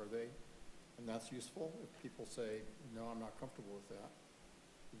 where are they? And that's useful. If people say, no, I'm not comfortable with that,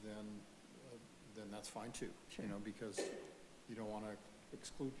 then that's fine too. Sure. Because you don't want to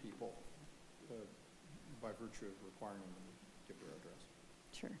exclude people by virtue of requiring them to give their address.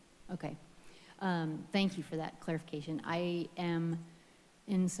 Sure. Okay. Thank you for that clarification. I am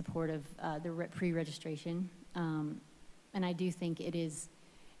in support of the pre-registration, and I do think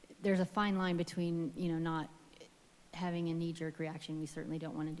there's a fine line between, not having a knee-jerk reaction. We certainly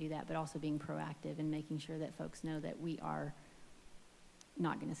don't want to do that, but also being proactive and making sure that folks know that we are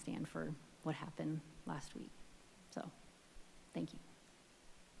not going to stand for what happened last week. So, thank you.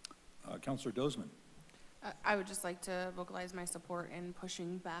 Councilor Dozeman. I would just like to vocalize my support in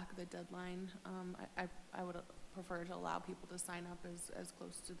pushing back the deadline. I would prefer to allow people to sign up as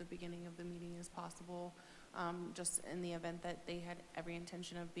close to the beginning of the meeting as possible, just in the event that they had every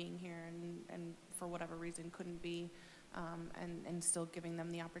intention of being here and for whatever reason couldn't be, and still giving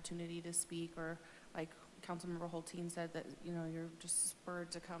them the opportunity to speak, or like Councilmember Holteen said, that you're just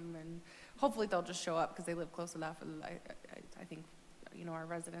spurred to come, and hopefully they'll just show up because they live close enough. And I think our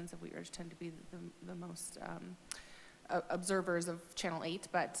residents of Wheat Ridge tend to be the most observers of Channel 8.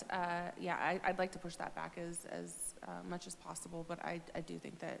 But yeah, I'd like to push that back as much as possible. But I do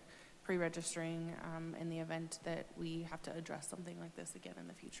think that pre-registering in the event that we have to address something like this again in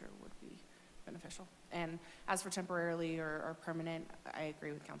the future would be beneficial. And as for temporarily or permanent, I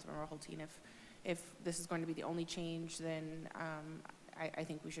agree with Councilmember Holteen. If this is going to be the only change, then I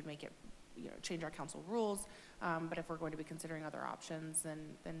think we should make it, change our council rules. But if we're going to be considering other options,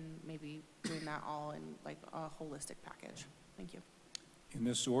 then maybe doing that all in like a holistic package. Thank you. In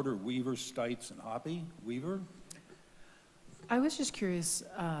this order, Weaver, Stites, and Hoppy. Weaver? I was just curious,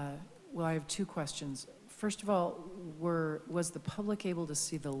 well, I have two questions. First of all, was the public able to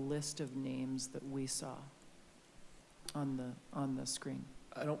see the list of names that we saw on the screen?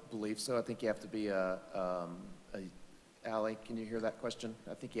 I don't believe so. I think you have to be Ally, can you hear that question?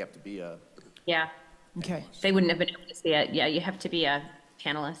 I think you have to be a. Yeah, Okay. they wouldn't have been able to see it. Yeah, you have to be a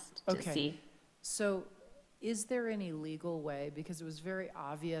panelist to Okay. see. So is there any legal way, because it was very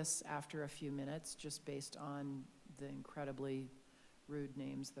obvious after a few minutes, just based on the incredibly rude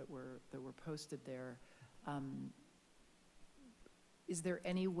names that were posted there, is there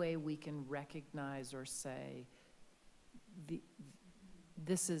any way we can recognize or say,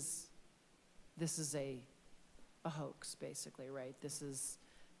 this is a hoax, basically, right?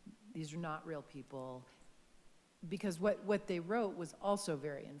 These are not real people? Because what they wrote was also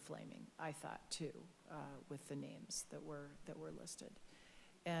very inflaming, I thought, too, with the names that were listed.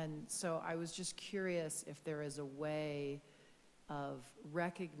 And so I was just curious if there is a way of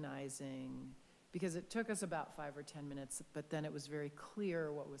recognizing, because it took us about 5 or 10 minutes, but then it was very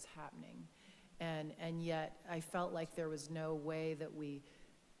clear what was happening. And yet I felt like there was no way that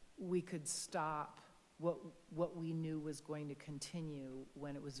we could stop what we knew was going to continue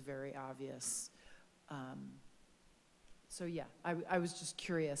when it was very obvious. So yeah, I was just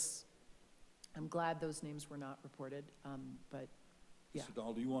curious. I'm glad those names were not reported, but yeah. Mr.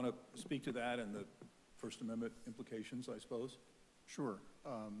 Dahl, do you want to speak to that and the First Amendment implications, I suppose? Sure.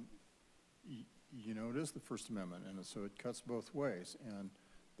 You know, it is the First Amendment, and so it cuts both ways. And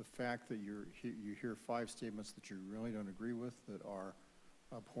the fact that you hear 5 statements that you really don't agree with, that are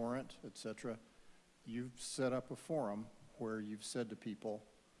abhorrent, et cetera, you've set up a forum where you've said to people,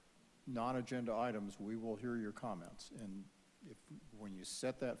 non-agenda items, we will hear your comments. And when you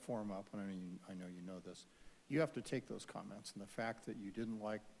set that forum up, and I know you know this, you have to take those comments. And the fact that you didn't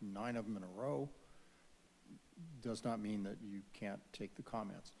like 9 of them in a row does not mean that you can't take the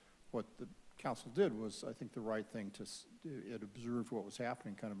comments. What the council did was, I think, the right thing to do. It observed what was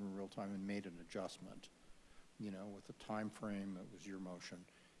happening kind of in real time and made an adjustment. You know, with the time frame, it was your motion,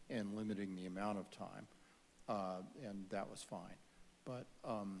 and limiting the amount of time, and that was fine. But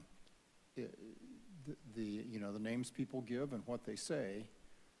the names people give and what they say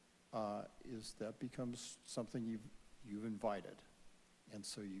that becomes something you've invited, and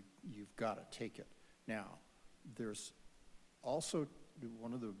so you've got to take it. Now, there's also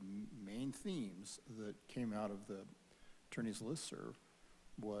one of the main themes that came out of the attorney's listserv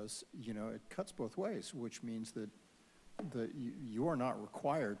was, you know, it cuts both ways, which means that you are not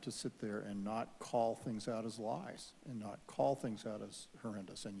required to sit there and not call things out as lies and not call things out as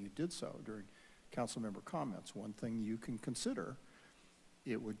horrendous, and you did so during council member comments. One thing you can consider,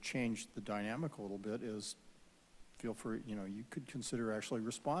 it would change the dynamic a little bit, is feel free, you know, you could consider actually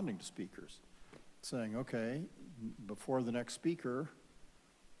responding to speakers, saying, okay, before the next speaker,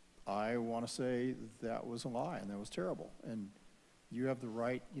 I want to say that was a lie and that was terrible. And you have the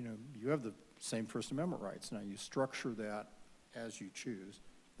right, you know, you have the same First Amendment rights. Now, you structure that as you choose.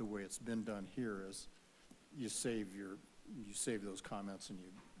 The way it's been done here is you save those comments and you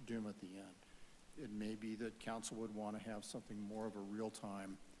do them at the end. It may be that council would want to have something more of a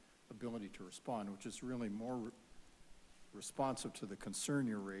real-time ability to respond, which is really more responsive to the concern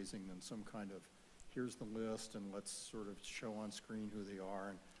you're raising than some kind of, here's the list and let's sort of show on screen who they are.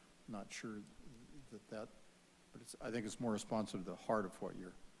 And I'm not sure but I think it's more responsive to the heart of what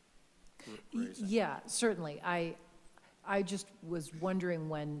you're raising. Yeah, certainly. I just was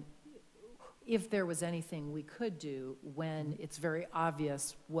wondering if there was anything we could do when it's very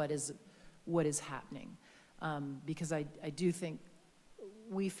obvious what is happening. Because I do think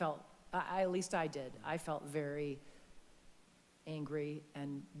we felt, at least I did, I felt very angry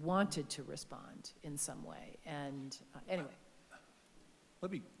and wanted to respond in some way. And anyway.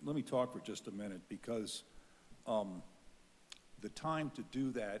 Let me talk for just a minute, because the time to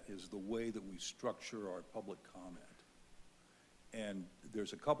do that is the way that we structure our public comment. And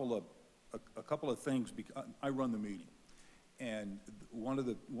there's a couple of things. I run the meeting, and one of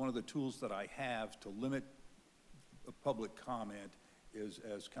the tools that I have to limit a public comment is,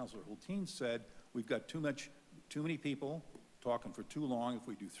 as Councilor Hultin said, we've got too many people talking for too long if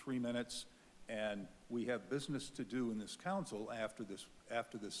we do 3 minutes, and we have business to do in this council after this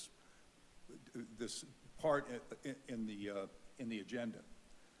part in the agenda.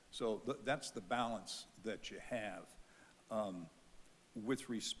 So that's the balance that you have. With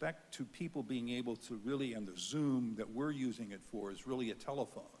respect to people being able to really, and the Zoom that we're using it for is really a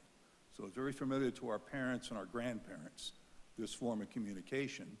telephone. So it's very familiar to our parents and our grandparents, this form of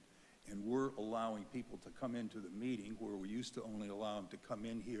communication. And we're allowing people to come into the meeting where we used to only allow them to come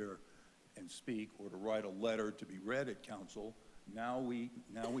in here and speak or to write a letter to be read at council. Now we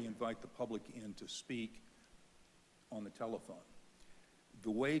invite the public in to speak on the telephone.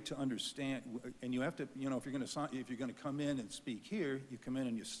 the way to understand, and you have to, you know, if you're going to come in and speak here, you come in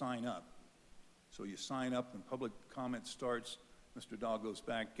and you sign up. So you sign up, when public comment starts, Mr. Dahl goes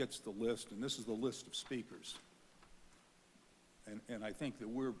back, gets the list, and this is the list of speakers. And I think that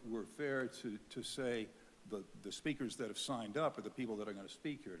we're fair to say the speakers that have signed up are the people that are going to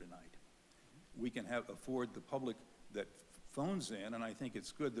speak here tonight. We can afford the public that phones in, and I think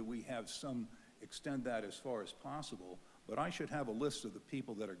it's good that we have extend that as far as possible, but I should have a list of the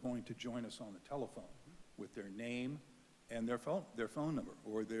people that are going to join us on the telephone with their name and their phone number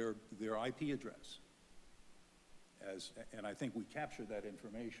or their IP address. And I think we capture that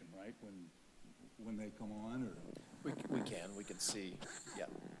information, right, when they come on, or? We can see, yeah.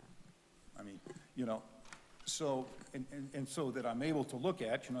 I mean, you know, so, and so that I'm able to look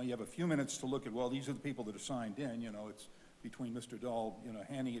at, you know, you have a few minutes to look at, well, these are the people that are signed in, you know, it's between Mr. Dahl, you know,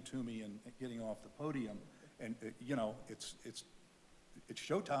 handing it to me and getting off the podium, and, you know, it's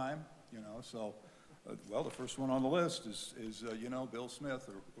showtime, you know, so, well, the first one on the list is you know, Bill Smith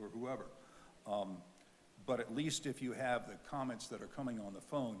or whoever. But at least if you have the comments that are coming on the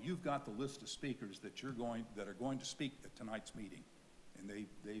phone, you've got the list of speakers that are going to speak at tonight's meeting. And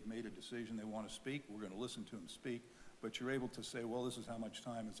they've made a decision they want to speak. We're going to listen to them speak. But you're able to say, well, this is how much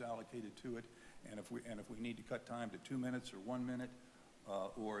time is allocated to it. And if we need to cut time to 2 minutes or 1 minute,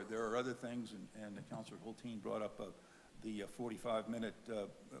 or there are other things, and Councilor Hulteen brought up the 45-minute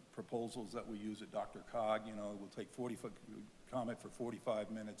proposals that we use at DRCOG. You know, we'll take comment for 45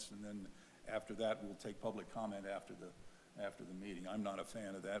 minutes, and then after that, we'll take public comment after the meeting. I'm not a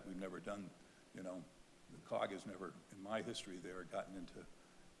fan of that. We've never done, you know, the COG has never, in my history there, gotten into,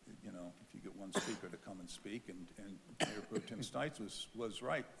 you know, if you get one speaker to come and speak, and Mayor Pro Tem Stites was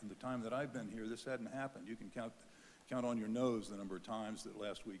right. In the time that I've been here, this hadn't happened. You can count on your nose the number of times that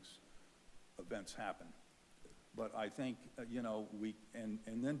last week's events happened. But I think, you know, and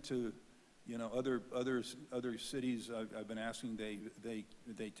then to, you know, other cities, I've been asking,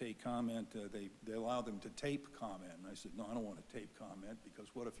 they take comment, they allow them to tape comment. And I said, no, I don't want to tape comment, because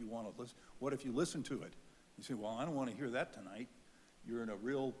what if you want to listen? What if you listen to it? You say, well, I don't want to hear that tonight. You're in a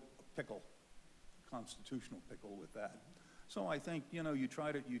real pickle, constitutional pickle with that. So I think, you know, you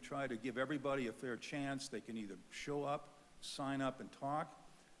try to give everybody a fair chance. They can either show up, sign up and talk.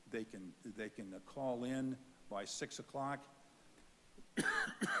 They can call in by 6 o'clock.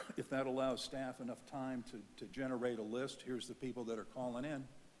 If that allows staff enough time to generate a list, here's the people that are calling in,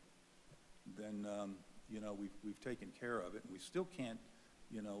 then, you know, we've taken care of it. And we still can't,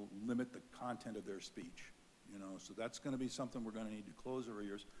 you know, limit the content of their speech, you know, so that's going to be something we're going to need to close our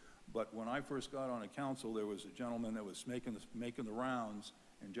ears. But when I first got on a council, there was a gentleman that was making the rounds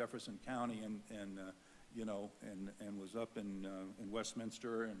in Jefferson County and you know, and was up in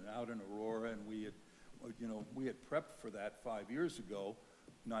Westminster and out in Aurora, and we had prepped for that 5 years ago,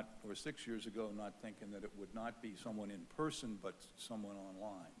 or 6 years ago, not thinking that it would not be someone in person, but someone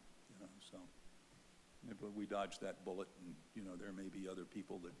online, you know, so. But we dodged that bullet, and, you know, there may be other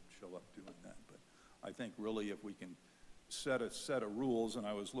people that show up doing that. But I think really if we can set a set of rules, and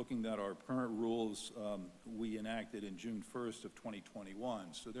I was looking at our current rules we enacted in June 1st of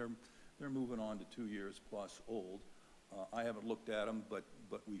 2021, so they're moving on to 2 years plus old. I haven't looked at them, but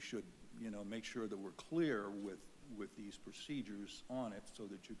we should, you know, make sure that we're clear with these procedures on it, so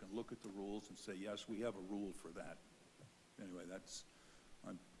that you can look at the rules and say, yes, we have a rule for that. Anyway,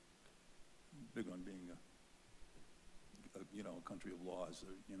 I'm big on being you know, a country of laws.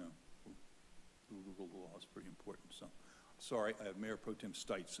 You know, the rule of law is pretty important. So, sorry, I have Mayor Pro Tem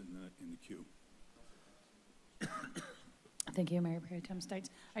Stites in the queue. Thank you, Mayor Pro Tem Stites.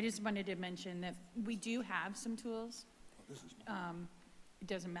 I just wanted to mention that we do have some tools. Oh, this is it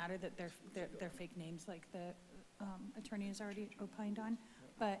doesn't matter that they're fake names like the attorney has already opined on,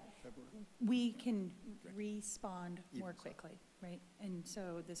 but we can respond more quickly, right? And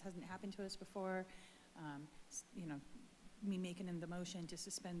so this hasn't happened to us before. You know, me making the motion to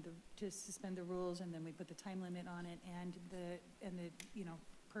suspend the rules, and then we put the time limit on it, and the you know,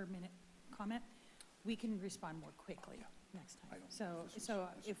 per minute comment, we can respond more quickly next time. So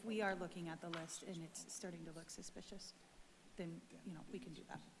if we are looking at the list and it's starting to look suspicious, then, you know, we can do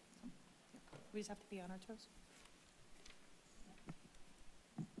that. So, yeah. We just have to be on our toes.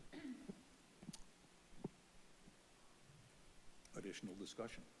 Additional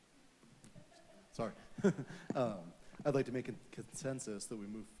discussion. Sorry. I'd like to make a consensus that we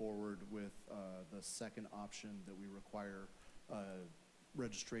move forward with the second option, that we require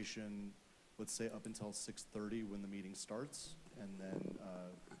registration, let's say up until 6:30 when the meeting starts, and then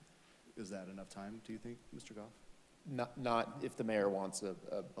is that enough time, do you think, Mr. Goff? Not if the mayor wants a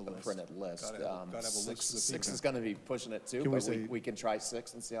list. printed list. Gotta have a list of the Six people. is gonna be pushing it too, Can we but say- we can try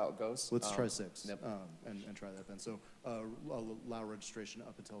 6 and see how it goes. Let's try 6, Yep. and try that then. So, I'll allow registration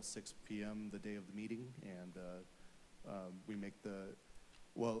up until 6 PM the day of the meeting, and, we make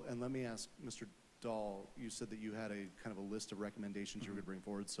well, and let me ask, Mr. Dahl, you said that you had a kind of a list of recommendations you were gonna bring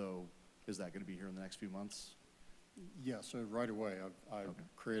forward, so is that gonna be here in the next few months? Yeah, so right away, I've Okay.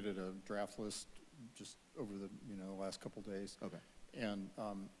 created a draft list just over the, last couple days. Okay. And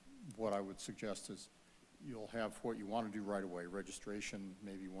what I would suggest is you'll have what you want to do right away, registration,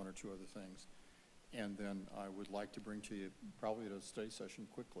 maybe 1 or 2 other things. And then I would like to bring to you, probably at a study session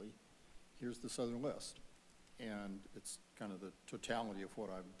quickly, here's the Southern list. And it's kind of the totality of what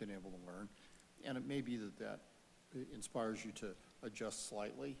I've been able to learn. And it may be that inspires you to adjust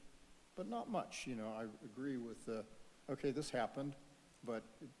slightly, but not much. I agree with okay, this happened, but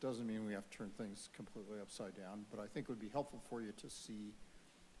it doesn't mean we have to turn things completely upside down. But I think it would be helpful for you to see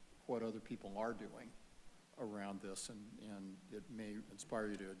what other people are doing around this, and it may inspire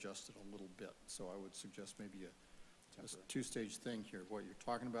you to adjust it a little bit. So I would suggest maybe a 2-stage thing here, what you're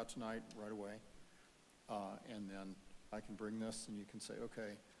talking about tonight right away, and then I can bring this and you can say,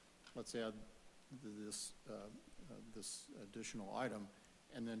 okay, let's add this additional item,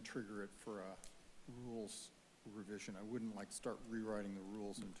 and then trigger it for a rules revision. I wouldn't start rewriting the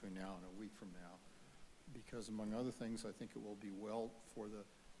rules between now and a week from now, because among other things, I think it will be well for the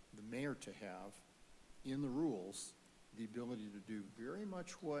mayor to have in the rules the ability to do very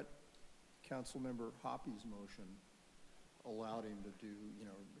much what Councilmember Hoppy's motion allowed him to do,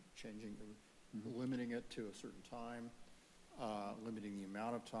 changing, limiting it to a certain time, limiting the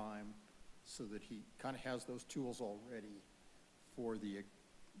amount of time, so that he kind of has those tools already for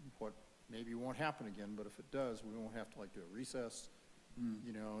what maybe won't happen again, but if it does, we won't have to do a recess,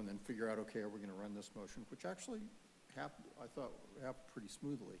 and then figure out, okay, are we going to run this motion, which actually I thought happened pretty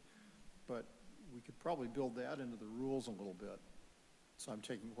smoothly. But we could probably build that into the rules a little bit. So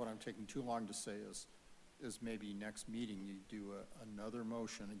what I'm taking too long to say is maybe next meeting you do another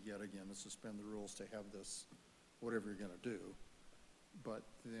motion, yet again, to suspend the rules to have this, whatever you're going to do. But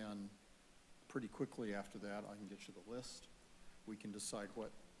then pretty quickly after that, I can get you the list. We can decide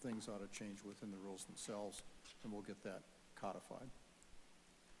what things ought to change within the rules themselves, and we'll get that codified.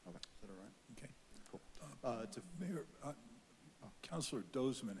 Okay. Is that all right? Okay. Cool. Mayor, Councilor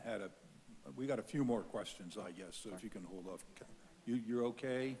Dozeman we got a few more questions, I guess, so if you can hold off. You're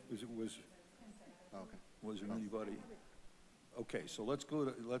okay? Okay. Was there anybody? Okay, so let's go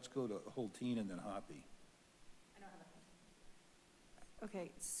to Hulteen and then Hoppy.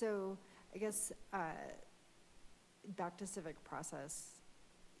 Okay, so I guess back to civic process,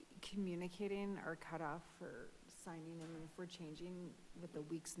 communicating our cutoff for signing in, if we're changing with a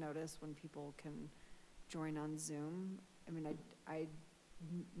week's notice when people can join on Zoom. I mean, I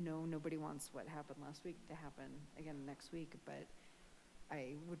know nobody wants what happened last week to happen again next week, but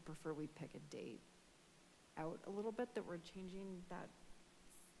I would prefer we pick a date out a little bit that we're changing that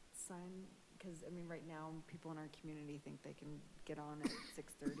sign, because, I mean, right now, people in our community think they can get on at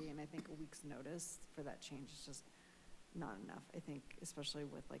 6:30, and I think a week's notice for that change is just not enough, I think, especially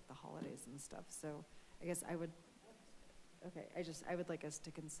with the holidays and stuff. So I guess I would like us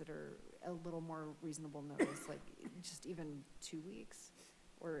to consider a little more reasonable notice, just even 2 weeks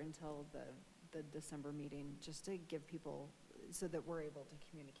or until the December meeting, just to give people, so that we're able to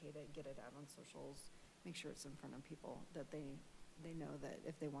communicate it, get it out on socials, make sure it's in front of people, that they know that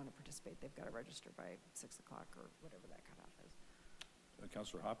if they want to participate, they've got to register by 6 o'clock or whatever that cutoff is.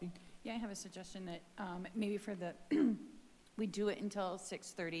 Councilor Hoppy? Yeah, I have a suggestion that maybe for we do it until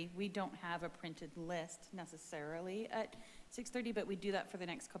 6:30. We don't have a printed list necessarily at 6:30, but we do that for the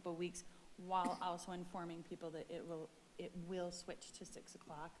next couple of weeks while also informing people that it will switch to 6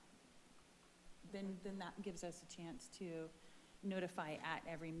 o'clock. Then that gives us a chance to notify at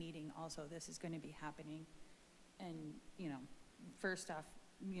every meeting also this is going to be happening. And, first off,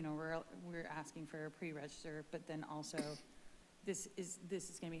 we're asking for a pre-register, but then also this is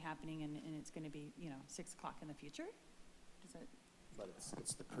going to be happening and it's going to be, 6 o'clock in the future? Does that? But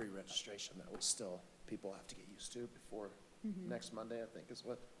it's the pre-registration that will still, people have to get used to before next Monday, I think is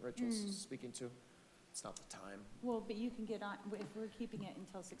what Rachel's speaking to. It's not the time. Well, but you can get on, if we're keeping it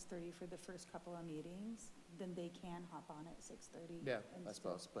until 6:30 for the first couple of meetings, then they can hop on at 6:30. Yeah, I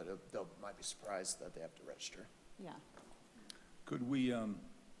suppose, but they might be surprised that they have to register. Yeah. Could we in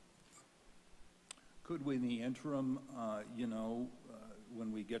the interim,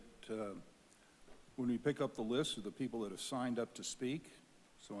 when we pick up the list of the people that have signed up to speak,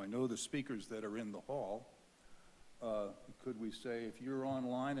 so I know the speakers that are in the hall, could we say, if you're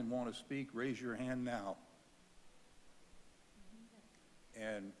online and want to speak, raise your hand now?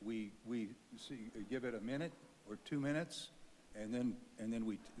 and we give it a minute or 2 minutes, and then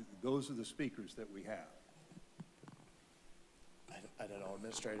those are the speakers that we have. I don't know,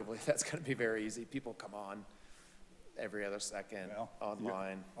 administratively, that's gonna be very easy. People come on every other second, Well,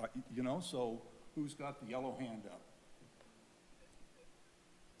 online. You know, so who's got the yellow hand up?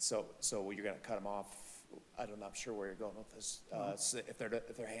 So you're gonna cut them off, I don't know, I'm sure where you're going with this. So if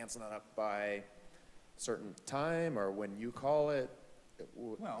their hand's not up by certain time, or when you call it,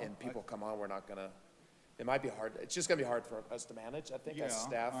 Well, and people come on, we're not gonna, it might be hard, it's just gonna be hard for us to manage, I think, as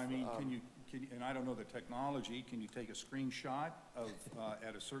staff. I mean, can you, and I don't know the technology, can you take a screenshot of,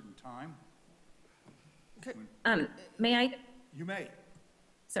 at a certain time? May I? You may.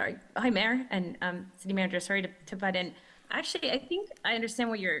 Sorry. Hi, Mayor and City Manager. Sorry to butt in. Actually, I think I understand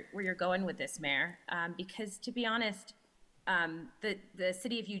where you're going with this, Mayor. Because to be honest, the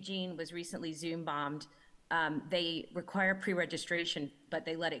city of Eugene was recently Zoom bombed. They require pre-registration, but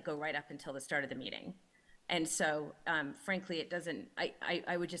they let it go right up until the start of the meeting. And so, frankly, it doesn't.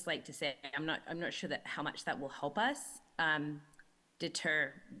 I would just like to say I'm not sure that how much that will help us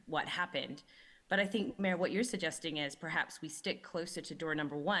deter what happened. But I think, Mayor, what you're suggesting is perhaps we stick closer to door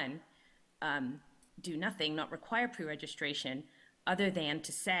number 1, do nothing, not require pre-registration, other than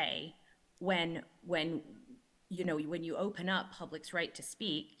to say when you open up public's right to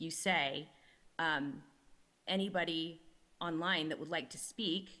speak, you say anybody online that would like to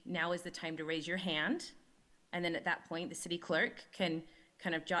speak, now is the time to raise your hand. And then at that point, the city clerk can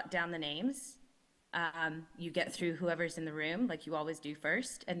kind of jot down the names. You get through whoever's in the room, like you always do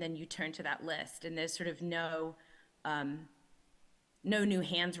first, and then you turn to that list. And there's sort of no new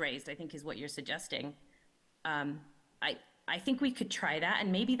hands raised, I think is what you're suggesting. I think we could try that,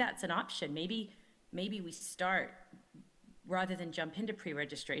 and maybe that's an option. Maybe we start, rather than jump into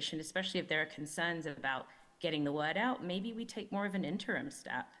pre-registration, especially if there are concerns about getting the word out, maybe we take more of an interim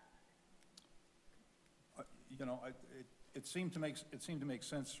step. You know, it seemed to make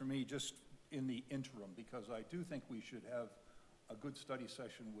sense for me just in the interim, because I do think we should have a good study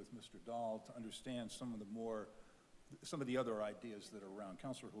session with Mr. Dahl to understand some of the other ideas that are around.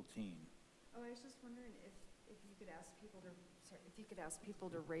 Councilor Hulteen. Oh, I was just wondering if you could ask people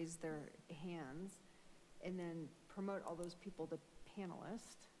to raise their hands and then promote all those people to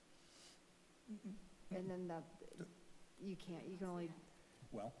panelist. And then that, you can only.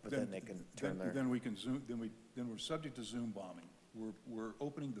 Well, But then they can turn their. Then we can Zoom, then we're subject to Zoom bombing. We're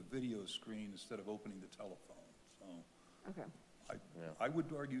opening the video screen instead of opening the telephone, so. Okay, I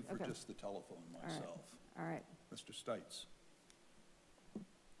would argue for Okay. just the telephone myself. all right. Mr. Stites.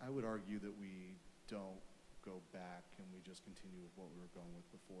 I would argue that we don't go back and we just continue with what we were going with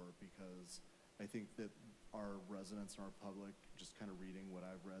before, because I think that our residents and our public, just kind of reading what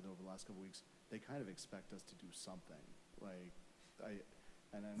I've read over the last couple of weeks, they kind of expect us to do something. Like,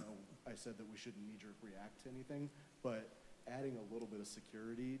 I know I said that we shouldn't knee-jerk react to anything, but adding a little bit of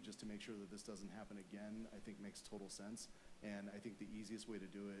security just to make sure that this doesn't happen again, I think makes total sense. And I think the easiest way to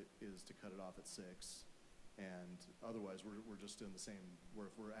do it is to cut it off at 6. And otherwise, we're just in the same,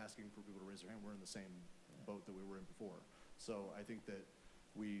 if we're asking for people to raise their hand, we're in the same boat that we were in before. So I think that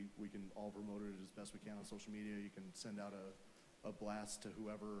we can all promote it as best we can on social media. You can send out a blast to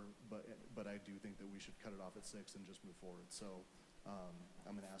whoever, but I do think that we should cut it off at 6 and just move forward. So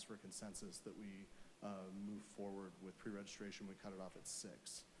I'm going to ask for a consensus that we move forward with pre-registration. We cut it off at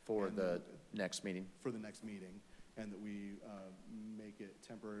 6. For the next meeting. For the next meeting, and that we make it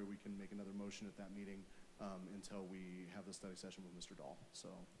temporary. We can make another motion at that meeting until we have the study session with Mr. Dahl. So,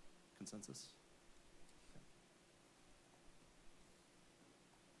 consensus?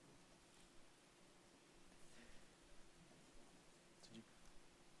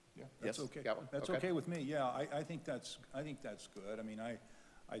 Yeah, that's Yes, okay. got one? That's Okay. okay with me, yeah. I think that's good. I mean,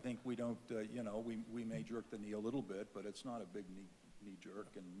 I think we don't, we may jerk the knee a little bit, but it's not a big knee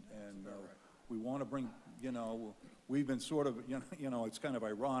jerk, and we want to bring, we've been sort of, it's kind of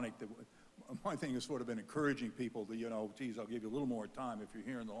ironic that my thing has sort of been encouraging people to, geez, I'll give you a little more time if you're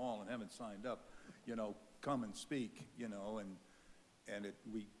here in the hall and haven't signed up, come and speak, and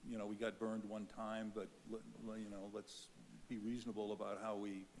we got burned one time, but let's be reasonable about how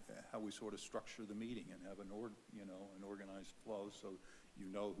we sort of structure the meeting and have an organized flow, so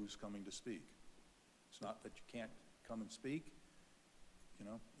who's coming to speak. It's not that you can't come and speak.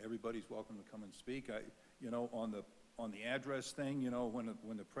 Everybody's welcome to come and speak. On the address thing,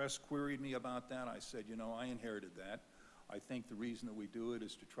 when the press queried me about that, I said, I inherited that. I think the reason that we do it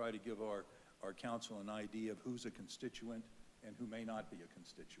is to try to give our council an idea of who's a constituent and who may not be a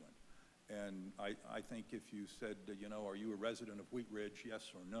constituent. And I think if you said, are you a resident of Wheat Ridge,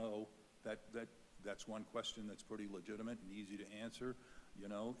 yes or no, that's one question that's pretty legitimate and easy to answer. You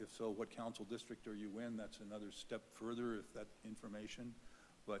know, if so, what council district are you in? That's another step further, if that information.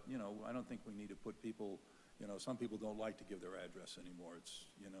 But, you know, I don't think we need to put people, you know, some people don't like to give their address anymore. It's,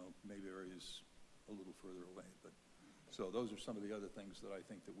 you know, Mayberry is a little further away. But, so those are some of the other things that I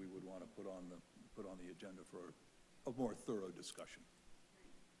think that we would want to put on the agenda for a more thorough discussion.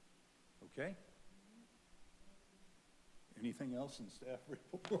 Okay? Anything else in staff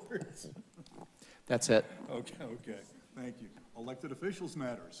reports? That's it. Okay, thank you. Elected officials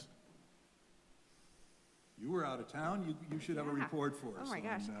matters. You were out of town, you should have a Yeah. report for us. Oh, my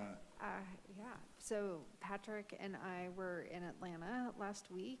gosh. on, Yeah, so Patrick and I were in Atlanta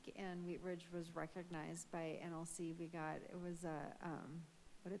last week, and Wheat Ridge was recognized by NLC. It was a,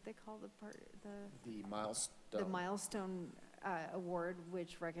 what did they call the part, The milestone. the Milestone Award,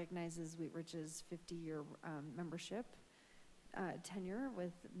 which recognizes Wheat Ridge's 50-year membership tenure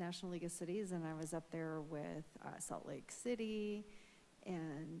with National League of Cities, and I was up there with Salt Lake City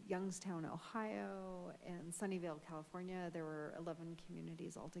and Youngstown, Ohio, and Sunnyvale, California. There were 11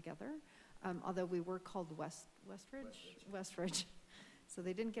 communities altogether, although we were called Westridge. So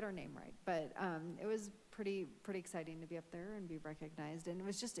they didn't get our name right, but it was pretty exciting to be up there and be recognized. And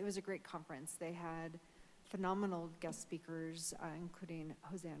it was a great conference. They had phenomenal guest speakers, including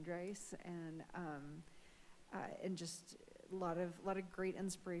Jose Andres, and just a lot of great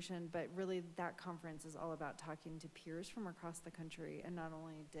inspiration. But really, that conference is all about talking to peers from across the country. And not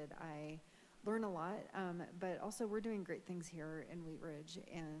only did I learn a lot, but also we're doing great things here in Wheat Ridge.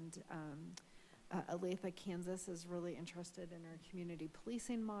 And Olathe, Kansas is really interested in our community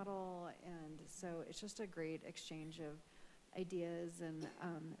policing model. And so it's just a great exchange of ideas. And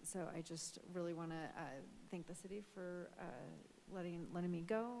so I just really want to thank the city for letting me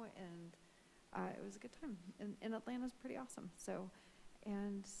go. And it was a good time. And Atlanta's pretty awesome. So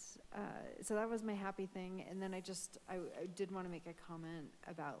that was my happy thing. And then I did want to make a comment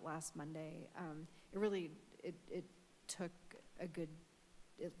about last Monday. It took a good,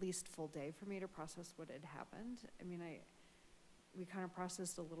 at least full day for me to process what had happened. I mean, we kind of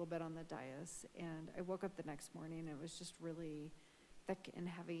processed a little bit on the dais, and I woke up the next morning and it was just really thick and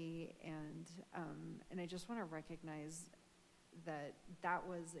heavy. And I just want to recognize that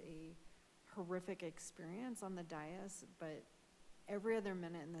was a horrific experience on the dais, but every other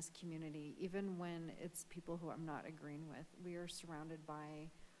minute in this community, even when it's people who I'm not agreeing with, we are surrounded by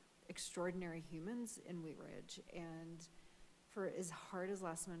extraordinary humans in Wheat Ridge. And for as hard as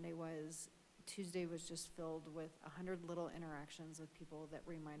last Monday was, Tuesday was just filled with 100 little interactions with people that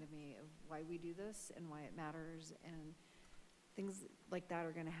reminded me of why we do this and why it matters. And things like that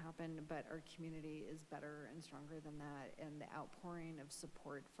are going to happen, but our community is better and stronger than that. And the outpouring of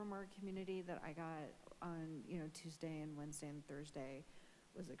support from our community that I got on, Tuesday and Wednesday and Thursday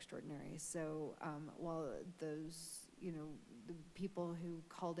was extraordinary. So while those, the people who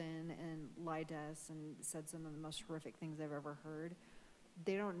called in and lied to us and said some of the most horrific things I've ever heard,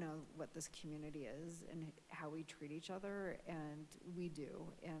 they don't know what this community is and how we treat each other, and we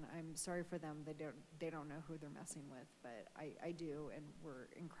do. And I'm sorry for them. They don't know who they're messing with, but I do, and we're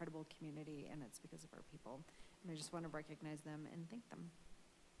an incredible community, and it's because of our people. And I just want to recognize them and thank them.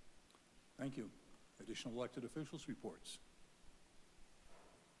 Thank you. Additional elected officials reports.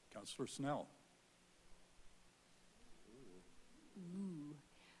 Councilor Snell.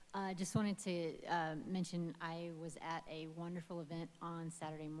 Just wanted to mention I was at a wonderful event on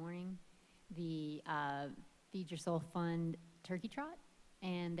Saturday morning, the Feed Your Soul Fund Turkey Trot,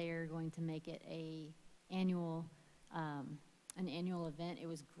 and they're going to make it an annual event. It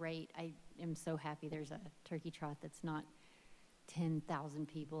was great. I am so happy there's a turkey trot that's not 10,000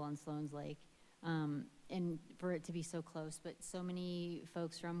 people on Sloan's Lake, and for it to be so close. But so many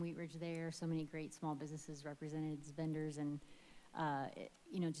folks from Wheat Ridge there, so many great small businesses represented, vendors, and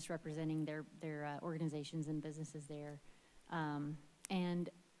just representing their organizations and businesses there. And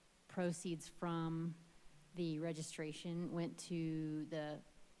proceeds from the registration went to the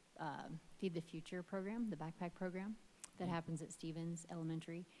Feed the Future program, the backpack program that happens at Stevens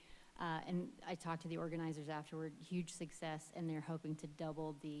Elementary. And I talked to the organizers afterward, huge success, and they're hoping to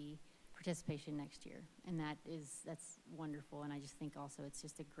double the participation next year. And that's wonderful. And I just think also it's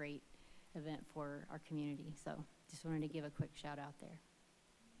just a great event for our community. So just wanted to give a quick shout out there.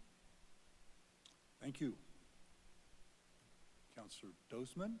 Thank you. Councilor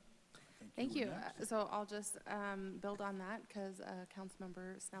Dozeman. Thank you. Next. So I'll just build on that because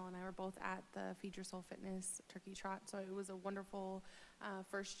Councilmember Snell and I were both at the Feed Your Soul Fitness Turkey Trot. So it was a wonderful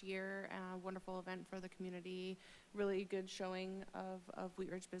first year, wonderful event for the community, really good showing of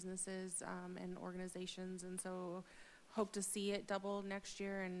Wheat Ridge businesses and organizations. And so hope to see it double next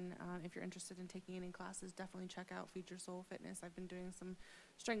year. And if you're interested in taking any classes, definitely check out Future Soul Fitness. I've been doing some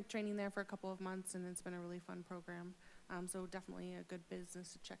strength training there for a couple of months, and it's been a really fun program. So definitely a good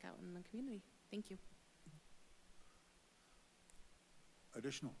business to check out in the community. Thank you.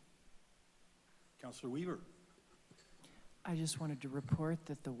 Additional. Councilor Weaver. I just wanted to report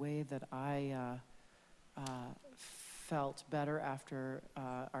that the way that I felt better after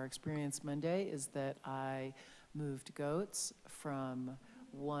our experience Monday is that I moved goats from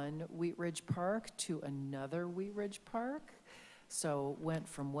one Wheat Ridge Park to another Wheat Ridge Park. So went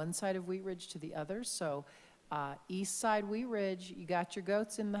from one side of Wheat Ridge to the other. So east side Wheat Ridge, you got your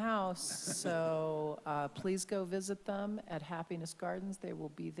goats in the house. So please go visit them at Happiness Gardens. They will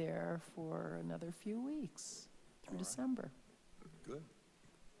be there for another few weeks through December. Good.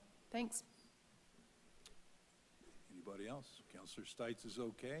 Thanks. Anybody else? Councilor Stites is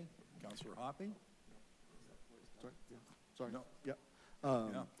okay. Councilor Hoppy? Sorry, yeah, sorry. No. Yeah.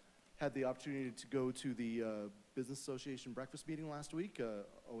 Yeah. Had the opportunity to go to the Business Association breakfast meeting last week.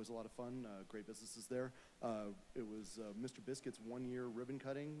 Always a lot of fun, great businesses there. It was Mr. Biscuit's one-year ribbon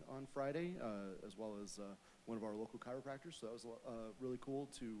cutting on Friday, as well as one of our local chiropractors. So that was really cool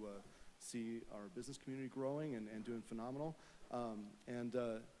to see our business community growing and doing phenomenal.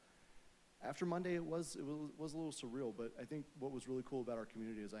 After Monday, it was a little surreal, but I think what was really cool about our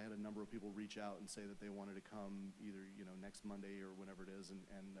community is I had a number of people reach out and say that they wanted to come either, next Monday or whenever it is and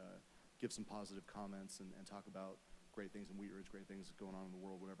give some positive comments and talk about great things in Wheat Ridge, great things going on in the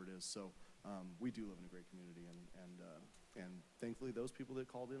world, whatever it is. So we do live in a great community, and thankfully those people that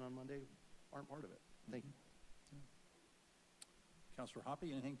called in on Monday aren't part of it. Thank you. Councilor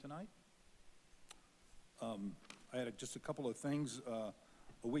Hoppy, anything tonight? I had just a couple of things.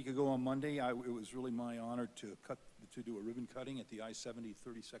 A week ago on Monday, it was really my honor to do a ribbon cutting at the I-70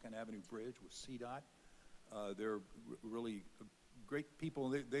 32nd Avenue Bridge with CDOT. They're really great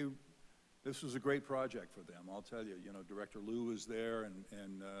people. This was a great project for them. I'll tell you. Director Liu was there,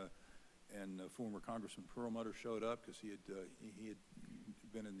 and former Congressman Perlmutter showed up because he had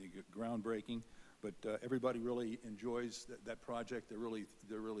been in the groundbreaking. But everybody really enjoys that project. They're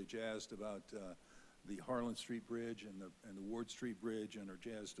really jazzed about the Harlan Street Bridge and the Ward Street Bridge, and are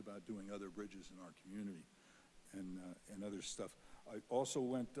jazzed about doing other bridges in our community and other stuff. I also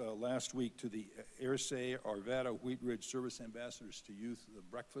went last week to the Airsay Arvada Wheat Ridge Service Ambassadors to Youth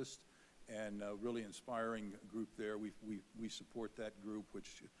breakfast, and really inspiring group there. We support that group,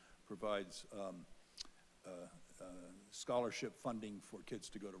 which provides scholarship funding for kids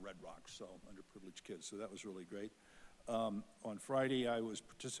to go to Red Rocks, so underprivileged kids. So that was really great. On Friday, I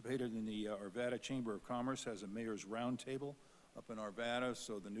participated in the Arvada Chamber of Commerce has a mayor's roundtable up in Arvada.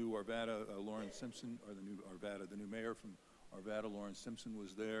 So the new Arvada, Lauren Simpson, or the new mayor from Arvada, Lauren Simpson,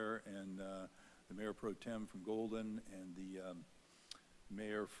 was there, and the mayor pro tem from Golden, and the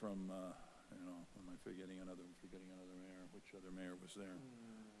mayor from, am I forgetting another mayor? Which other mayor was there?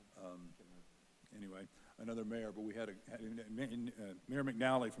 Anyway, another mayor, but we had Mayor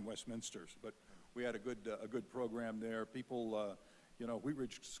McNally from Westminster. But we had a good program there. People, Wheat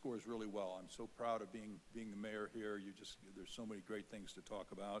Ridge scores really well. I'm so proud of being the mayor here. There's so many great things to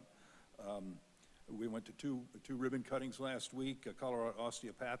talk about. We went to two ribbon cuttings last week, Colorado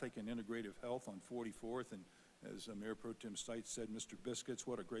Osteopathic and Integrative Health on 44th, and as Mayor Pro Tem Stites said, Mr. Biscuits,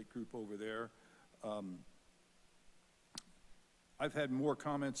 what a great group over there. I've had more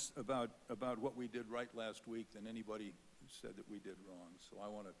comments about what we did right last week than anybody said that we did wrong. So I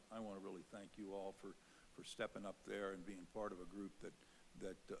want to really thank you all for stepping up there and being part of a group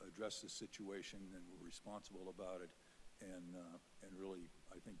that addressed the situation and were responsible about it, and really,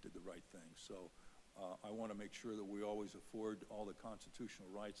 I think, did the right thing. So I want to make sure that we always afford all the constitutional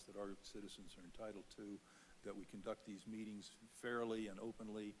rights that our citizens are entitled to, that we conduct these meetings fairly and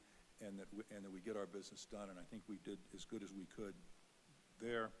openly, and that we get our business done. And I think we did as good as we could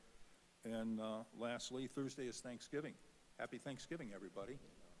there. And lastly, Thursday is Thanksgiving. Happy Thanksgiving, everybody.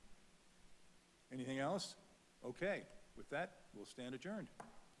 Anything else? Okay. With that, we'll stand adjourned.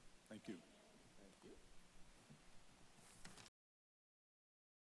 Thank you.